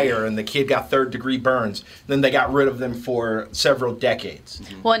on fire, and the kid got third-degree burns. Then they got rid of them for several decades.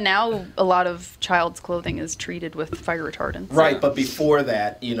 Well, now a lot of child's clothing is treated with fire retardants. Right, but before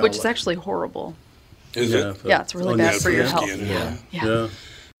that, Which is actually horrible. Is it? Yeah, it's really bad for your health. Yeah. Yeah.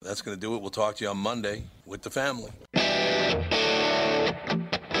 That's going to do it. We'll talk to you on Monday with the family.